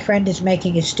think my friend is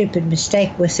making a stupid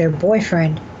mistake with their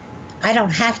boyfriend, I don't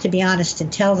have to be honest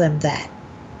and tell them that.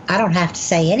 I don't have to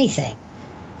say anything.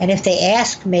 And if they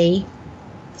ask me,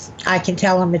 I can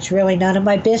tell them it's really none of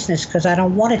my business, because I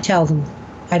don't want to tell them.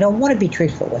 I don't want to be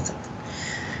truthful with them.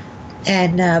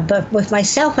 And but with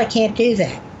myself, I can't do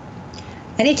that.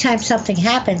 Anytime something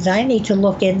happens, I need to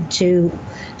look into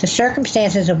the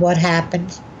circumstances of what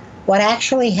happened, what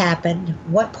actually happened,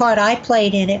 what part I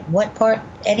played in it, what part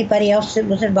anybody else that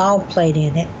was involved played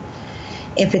in it.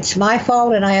 If it's my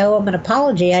fault and I owe them an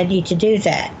apology, I need to do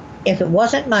that. If it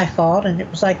wasn't my fault and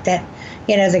it was like that,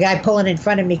 the guy pulling in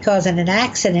front of me causing an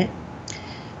accident,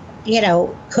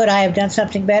 could I have done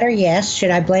something better? Yes. Should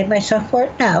I blame myself for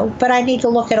it? No. But I need to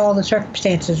look at all the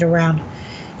circumstances around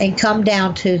and come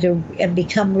down to and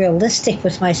become realistic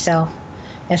with myself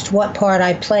as to what part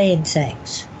I play in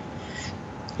things.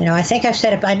 I think I've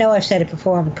said it. I know I've said it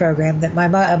before on the program that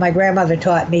my grandmother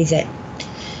taught me that,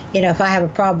 if I have a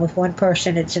problem with one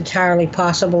person, it's entirely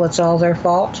possible it's all their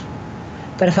fault.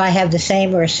 But if I have the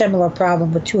same or a similar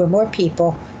problem with 2 or more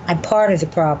people, I'm part of the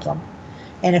problem.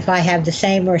 And if I have the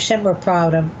same or a similar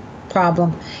problem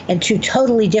problem in two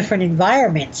totally different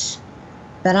environments,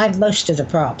 then I'm most of the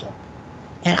problem.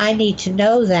 And I need to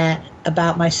know that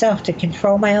about myself to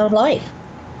control my own life.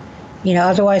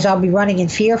 Otherwise I'll be running in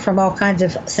fear from all kinds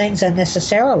of things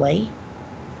unnecessarily,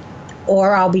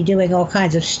 or I'll be doing all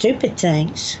kinds of stupid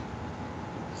things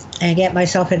and get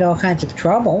myself into all kinds of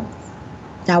trouble.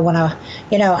 Now, when I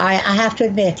have to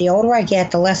admit, the older I get,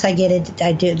 the less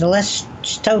the less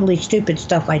totally stupid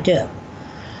stuff I do.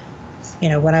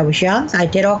 When I was young, I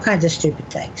did all kinds of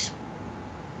stupid things.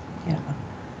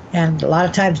 And a lot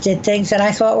of times did things that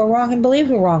I thought were wrong and believed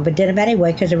were wrong, but did them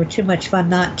anyway because they were too much fun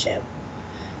not to.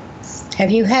 Have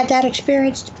you had that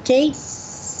experience, Dee?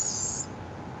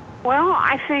 Well,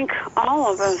 I think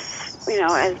all of us,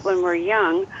 as when we're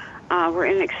young, we're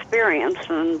inexperienced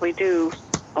and we do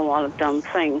a lot of dumb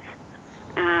things.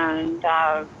 And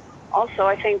also,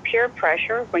 I think peer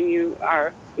pressure, when you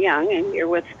are young and you're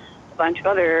with a bunch of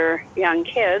other young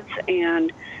kids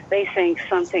and they think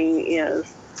something is,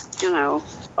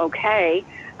 okay,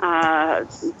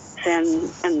 then,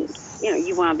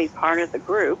 you want to be part of the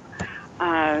group.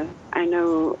 I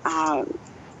know, I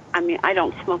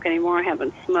don't smoke anymore. I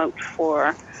haven't smoked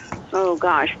for,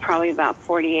 probably about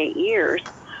 48 years.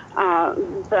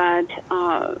 But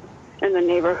in the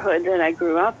neighborhood that I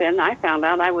grew up in, I found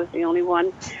out I was the only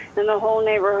one in the whole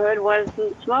neighborhood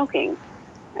wasn't smoking.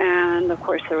 And, of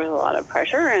course, there was a lot of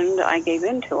pressure, and I gave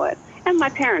into it. And my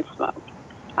parents smoked.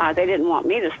 They didn't want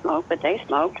me to smoke, but they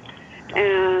smoked.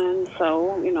 And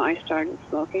so, I started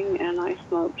smoking, and I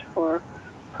smoked for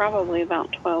probably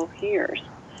about 12 years.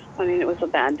 I mean, it was a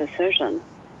bad decision,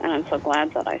 and I'm so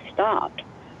glad that I stopped.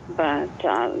 But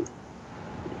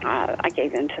I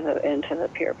gave into the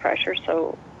peer pressure.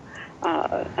 So,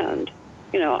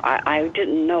 I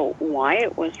didn't know why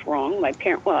it was wrong.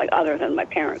 Other than my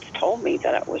parents told me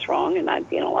that it was wrong, and I'd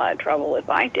be in a lot of trouble if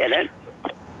I did it.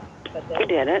 But they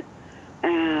did it.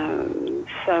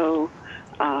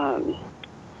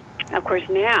 Of course,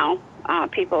 now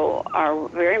people are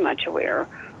very much aware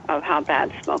of how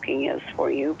bad smoking is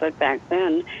for you. But back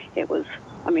then, it was,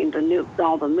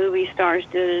 all the movie stars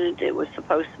did it. It was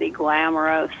supposed to be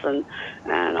glamorous and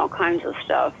all kinds of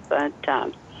stuff. But,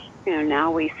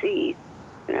 now we see,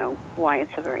 why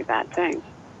it's a very bad thing.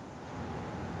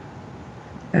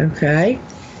 Okay.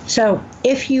 So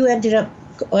if you ended up,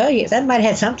 that might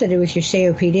have something to do with your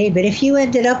COPD, but if you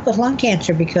ended up with lung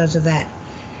cancer because of that,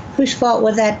 whose fault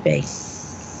would that be?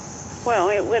 Well,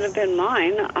 it would have been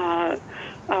mine.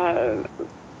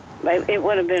 It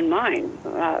would have been mine,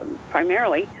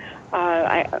 primarily.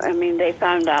 They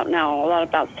found out now a lot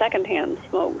about secondhand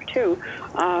smoke, too.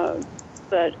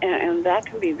 But that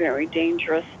can be very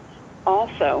dangerous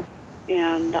also.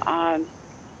 And I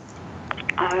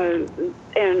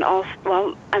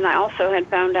also had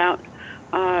found out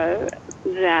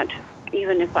that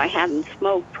even if I hadn't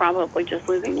smoked, probably just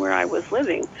living where I was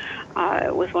living,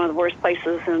 it was one of the worst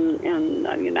places in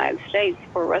the United States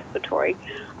for respiratory,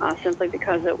 simply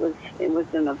because it was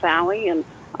in a valley and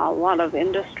a lot of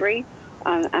industry.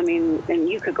 And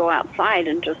you could go outside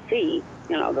and just see,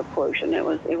 the pollution. It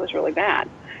was really bad,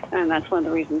 and that's one of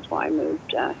the reasons why I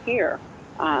moved here.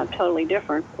 Totally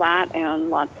different, flat, and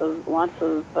lots of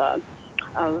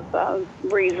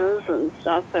breezes and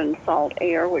stuff, and salt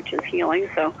air, which is healing.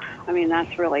 So,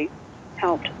 that's really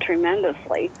helped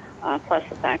tremendously. Plus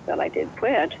the fact that I did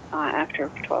quit after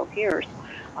 12 years.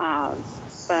 I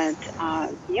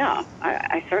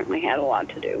certainly had a lot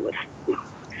to do with,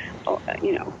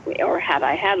 or had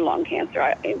I had lung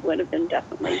cancer, it would have been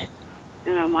definitely,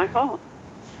 my fault.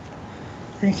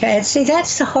 Okay, and see,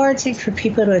 that's the hard thing for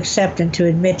people to accept and to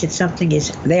admit that something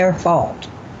is their fault.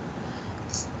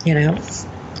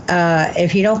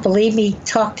 If you don't believe me,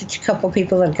 talk to a couple of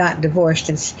people that have gotten divorced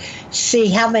and see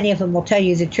how many of them will tell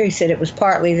you the truth that it was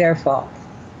partly their fault.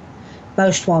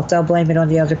 Most won't. They'll blame it on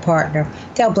the other partner.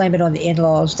 They'll blame it on the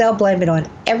in-laws. They'll blame it on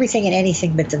everything and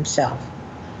anything but themselves.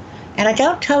 And I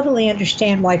don't totally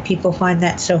understand why people find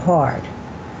that so hard.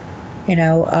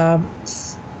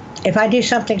 If I do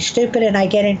something stupid and I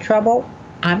get in trouble,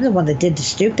 I'm the one that did the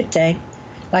stupid thing.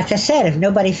 Like I said, if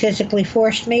nobody physically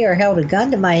forced me or held a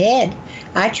gun to my head,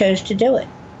 I chose to do it.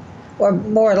 Or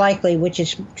more likely, which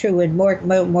is true in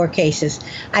more cases,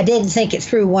 I didn't think it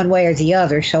through one way or the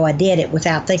other, so I did it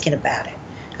without thinking about it.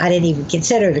 I didn't even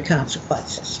consider the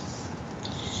consequences.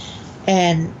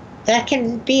 And that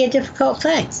can be a difficult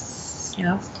thing.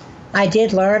 I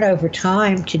did learn over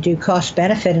time to do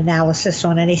cost-benefit analysis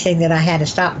on anything that I had to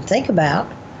stop and think about.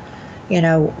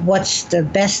 What's the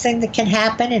best thing that can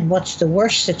happen and what's the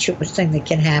worst thing that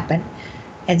can happen?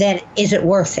 And then, is it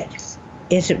worth it?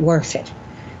 Is it worth it?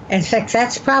 In fact,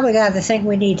 that's probably the thing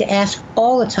we need to ask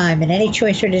all the time in any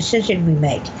choice or decision we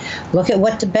make. Look at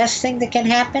what the best thing that can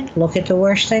happen, look at the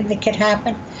worst thing that could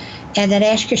happen, and then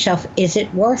ask yourself, is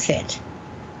it worth it?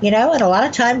 And a lot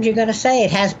of times you're going to say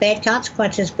it has bad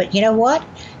consequences, but you know what?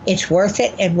 It's worth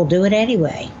it, and we'll do it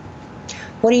anyway.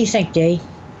 What do you think, Dee?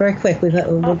 Very quick, we've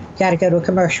got to go to a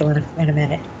commercial in a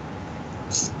minute.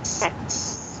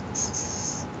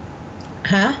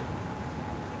 Huh?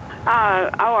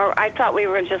 I thought we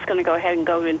were just going to go ahead and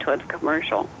go into a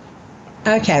commercial.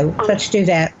 Okay, let's do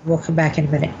that. We'll come back in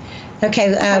a minute.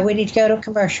 Okay, we need to go to a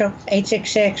commercial.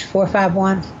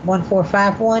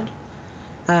 866-451-1451.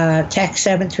 Text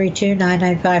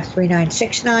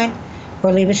 732-995-3969,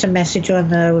 or leave us a message on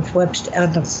the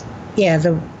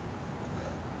the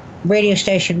radio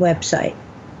station website.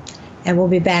 And we'll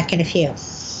be back in a few.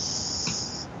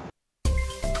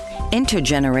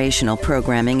 Intergenerational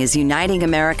programming is uniting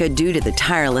America due to the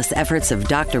tireless efforts of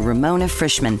Dr. Ramona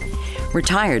Frischman.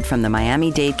 Retired from the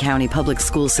Miami-Dade County Public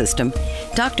School System,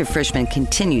 Dr. Frischman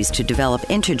continues to develop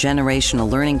intergenerational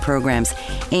learning programs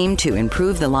aimed to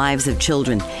improve the lives of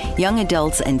children, young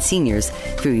adults, and seniors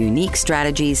through unique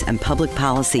strategies and public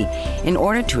policy in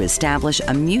order to establish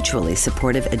a mutually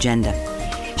supportive agenda.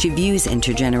 She views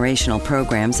intergenerational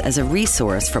programs as a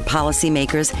resource for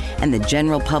policymakers and the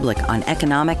general public on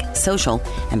economic, social,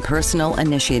 and personal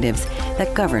initiatives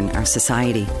that govern our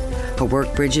society. Her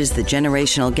work bridges the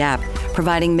generational gap,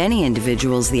 providing many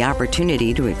individuals the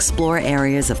opportunity to explore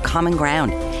areas of common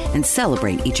ground and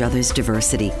celebrate each other's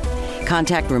diversity.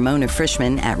 Contact Ramona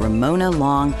Frischman at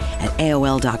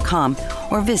ramonalong@aol.com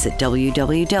or visit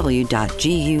www.gu.org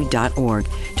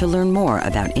to learn more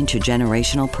about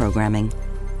intergenerational programming.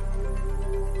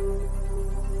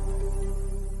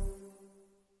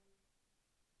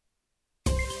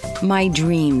 My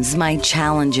Dreams, My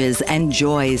Challenges, and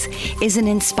Joys is an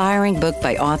inspiring book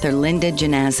by author Linda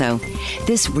Genazzo.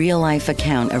 This real-life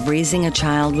account of raising a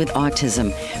child with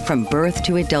autism from birth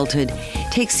to adulthood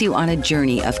takes you on a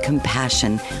journey of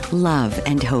compassion, love,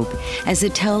 and hope as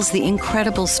it tells the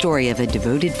incredible story of a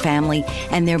devoted family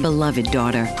and their beloved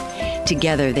daughter.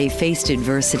 Together, they faced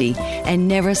adversity and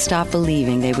never stopped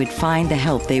believing they would find the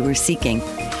help they were seeking.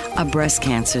 A breast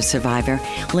cancer survivor,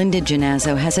 Linda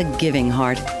Genazzo has a giving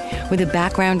heart. With a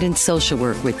background in social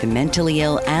work with the mentally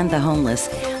ill and the homeless,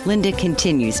 Linda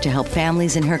continues to help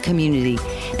families in her community,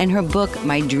 and her book,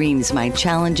 My Dreams, My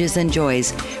Challenges and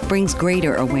Joys, brings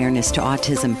greater awareness to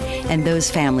autism and those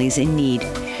families in need.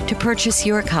 To purchase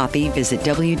your copy, visit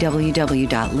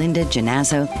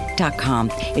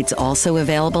www.lindagenazzo.com. It's also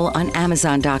available on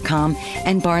Amazon.com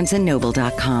and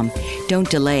BarnesandNoble.com. Don't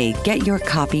delay. Get your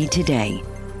copy today.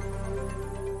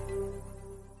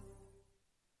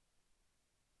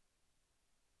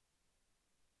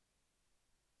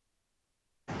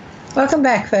 Welcome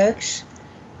back, folks.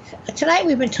 Tonight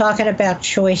we've been talking about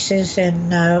choices,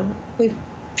 and we've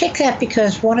picked that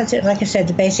because one of the, like I said,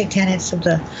 the basic tenets of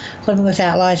the Living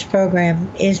Without Lies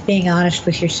program is being honest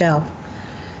with yourself.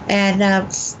 And,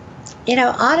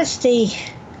 honesty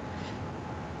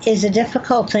is a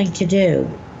difficult thing to do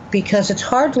because it's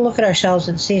hard to look at ourselves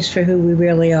and see us for who we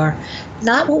really are.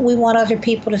 Not what we want other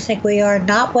people to think we are,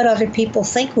 not what other people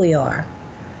think we are,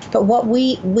 but what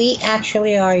we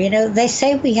actually are. They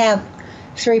say we have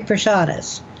three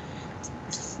personas.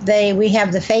 We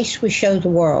have the face we show the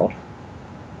world.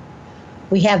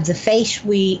 We have the face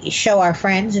we show our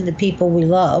friends and the people we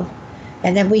love.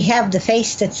 And then we have the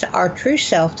face that's our true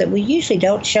self that we usually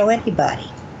don't show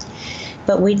anybody.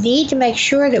 But we need to make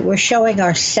sure that we're showing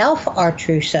ourself our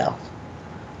true self.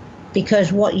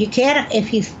 Because what you can't,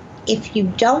 if you're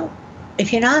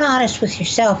not honest with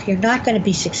yourself, you're not going to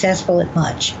be successful at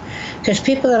much. Because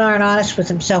people that aren't honest with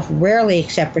themselves rarely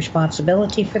accept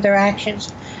responsibility for their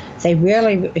actions. They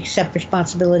rarely accept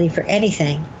responsibility for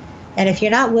anything. And if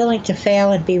you're not willing to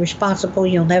fail and be responsible,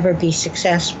 you'll never be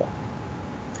successful.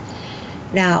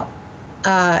 Now,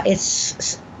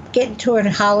 it's getting toward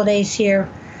the holidays here.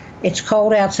 It's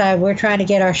cold outside. We're trying to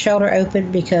get our shelter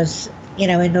open because,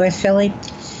 in North Philly,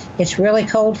 it's really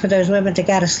cold for those women that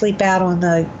got to sleep out on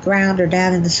the ground or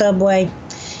down in the subway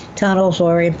tunnels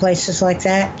or in places like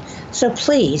that. So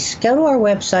please, go to our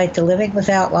website,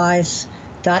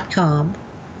 thelivingwithoutlies.com,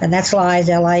 and that's lies,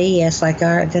 L-I-E-S, like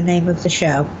the name of the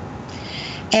show.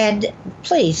 And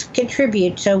please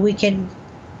contribute so we can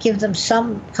give them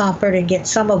some comfort and get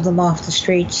some of them off the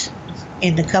streets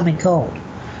in the coming cold.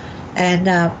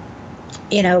 And,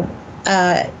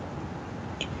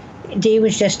 Dee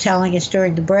was just telling us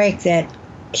during the break that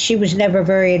she was never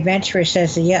very adventurous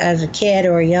as a kid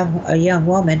or a young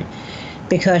woman,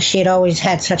 because she had always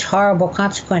had such horrible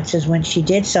consequences when she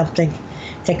did something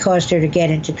that caused her to get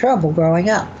into trouble growing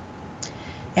up.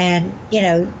 And,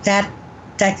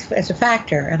 that's a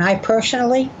factor. And I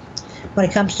personally, when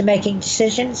it comes to making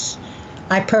decisions,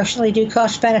 I personally do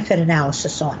cost-benefit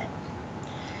analysis on it.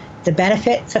 The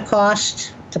benefit, the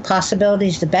cost, the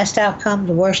possibilities, the best outcome,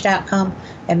 the worst outcome,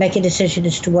 and make a decision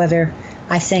as to whether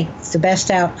I think the best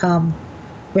outcome,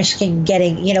 risking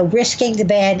the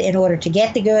bad in order to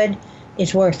get the good,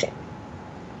 is worth it.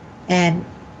 And,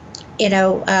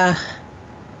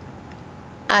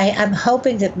 I'm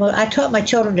hoping that I taught my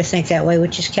children to think that way,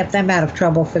 which has kept them out of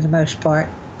trouble for the most part,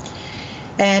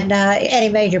 and any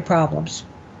major problems.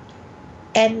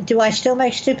 And do I still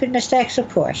make stupid mistakes? Of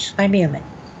course. I'm human.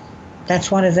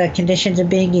 That's one of the conditions of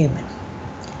being human.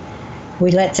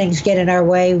 We let things get in our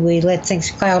way. We let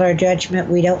things cloud our judgment.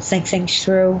 We don't think things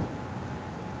through.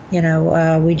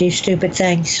 We do stupid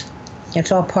things.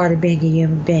 It's all part of being a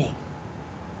human being.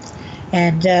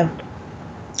 And,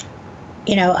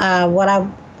 what I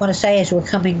want to say is we're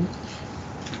coming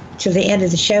to the end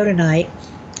of the show tonight.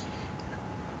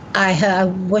 I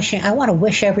want to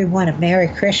wish everyone a Merry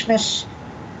Christmas.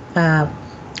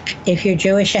 If you're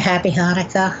Jewish, a Happy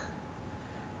Hanukkah.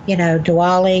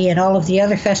 Diwali and all of the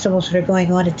other festivals that are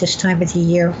going on at this time of the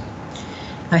year.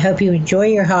 I hope you enjoy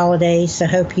your holidays. I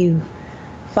hope you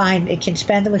can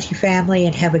spend them with your family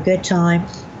and have a good time.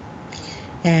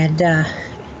 And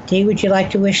Dee, would you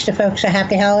like to wish the folks a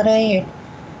happy holiday?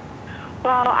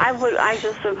 Well, I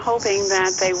just am hoping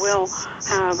that they will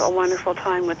have a wonderful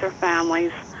time with their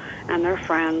families and their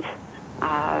friends,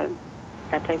 that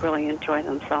they really enjoy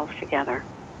themselves together.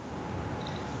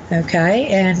 Okay,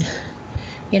 and,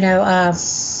 I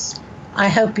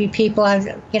hope you people,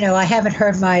 I haven't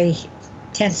heard my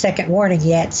 10-second warning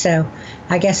yet, so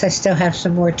I guess I still have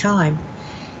some more time.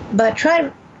 But I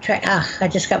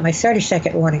just got my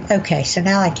 30-second warning. Okay, so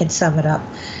now I can sum it up.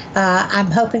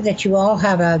 I'm hoping that you all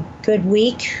have a good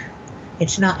week.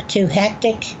 It's not too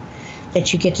hectic,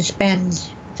 that you get to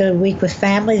spend the week with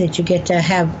family, that you get to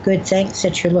have good things,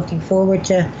 that you're looking forward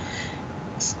to,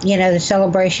 the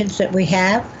celebrations that we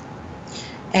have.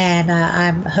 And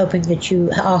I'm hoping that you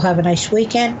all have a nice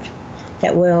weekend,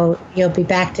 that you'll be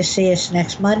back to see us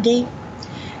next Monday.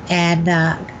 And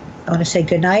I want to say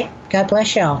good night. God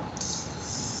bless y'all.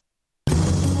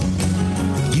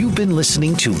 You've been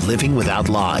listening to Living Without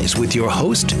Lies with your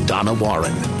host, Donna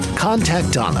Warren.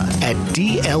 Contact Donna at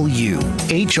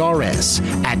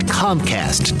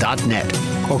dluhrs@comcast.net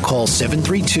or call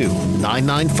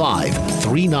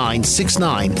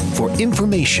 732-995-3969 for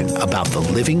information about the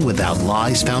Living Without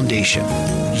Lies Foundation.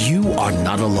 You are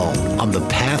not alone on the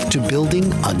path to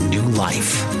building a new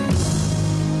life.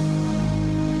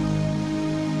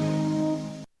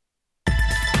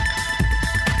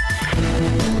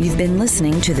 You've been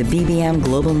listening to the BBM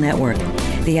Global Network.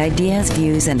 The ideas,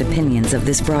 views, and opinions of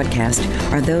this broadcast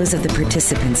are those of the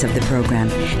participants of the program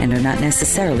and are not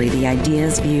necessarily the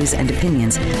ideas, views, and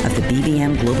opinions of the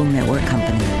BBM Global Network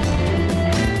Company.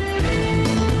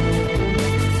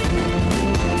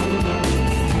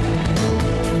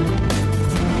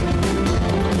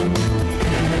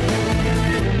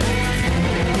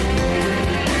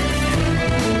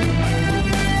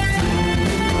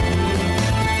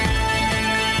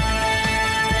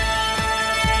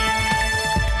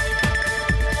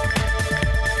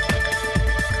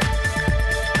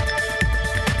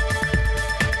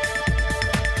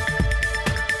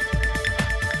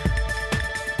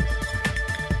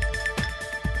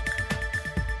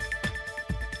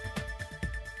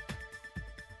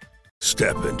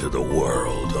 Step into the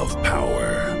world of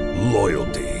power,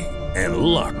 loyalty, and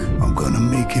luck. I'm gonna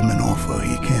make him an offer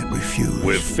he can't refuse.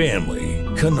 With family,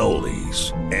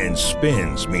 cannolis, and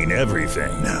spins mean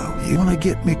everything. Now, you wanna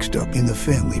get mixed up in the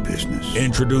family business.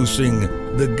 Introducing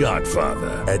The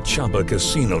Godfather at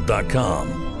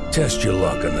ChumbaCasino.com. Test your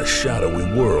luck in the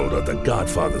shadowy world of The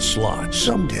Godfather slot.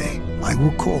 Someday, I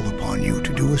will call upon you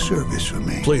to do a service for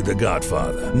me. Play The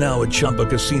Godfather, now at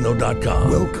ChumbaCasino.com.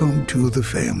 Welcome to the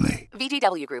family.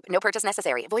 VGW Group. No purchase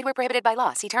necessary. Void where prohibited by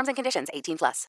law. See terms and conditions. 18+.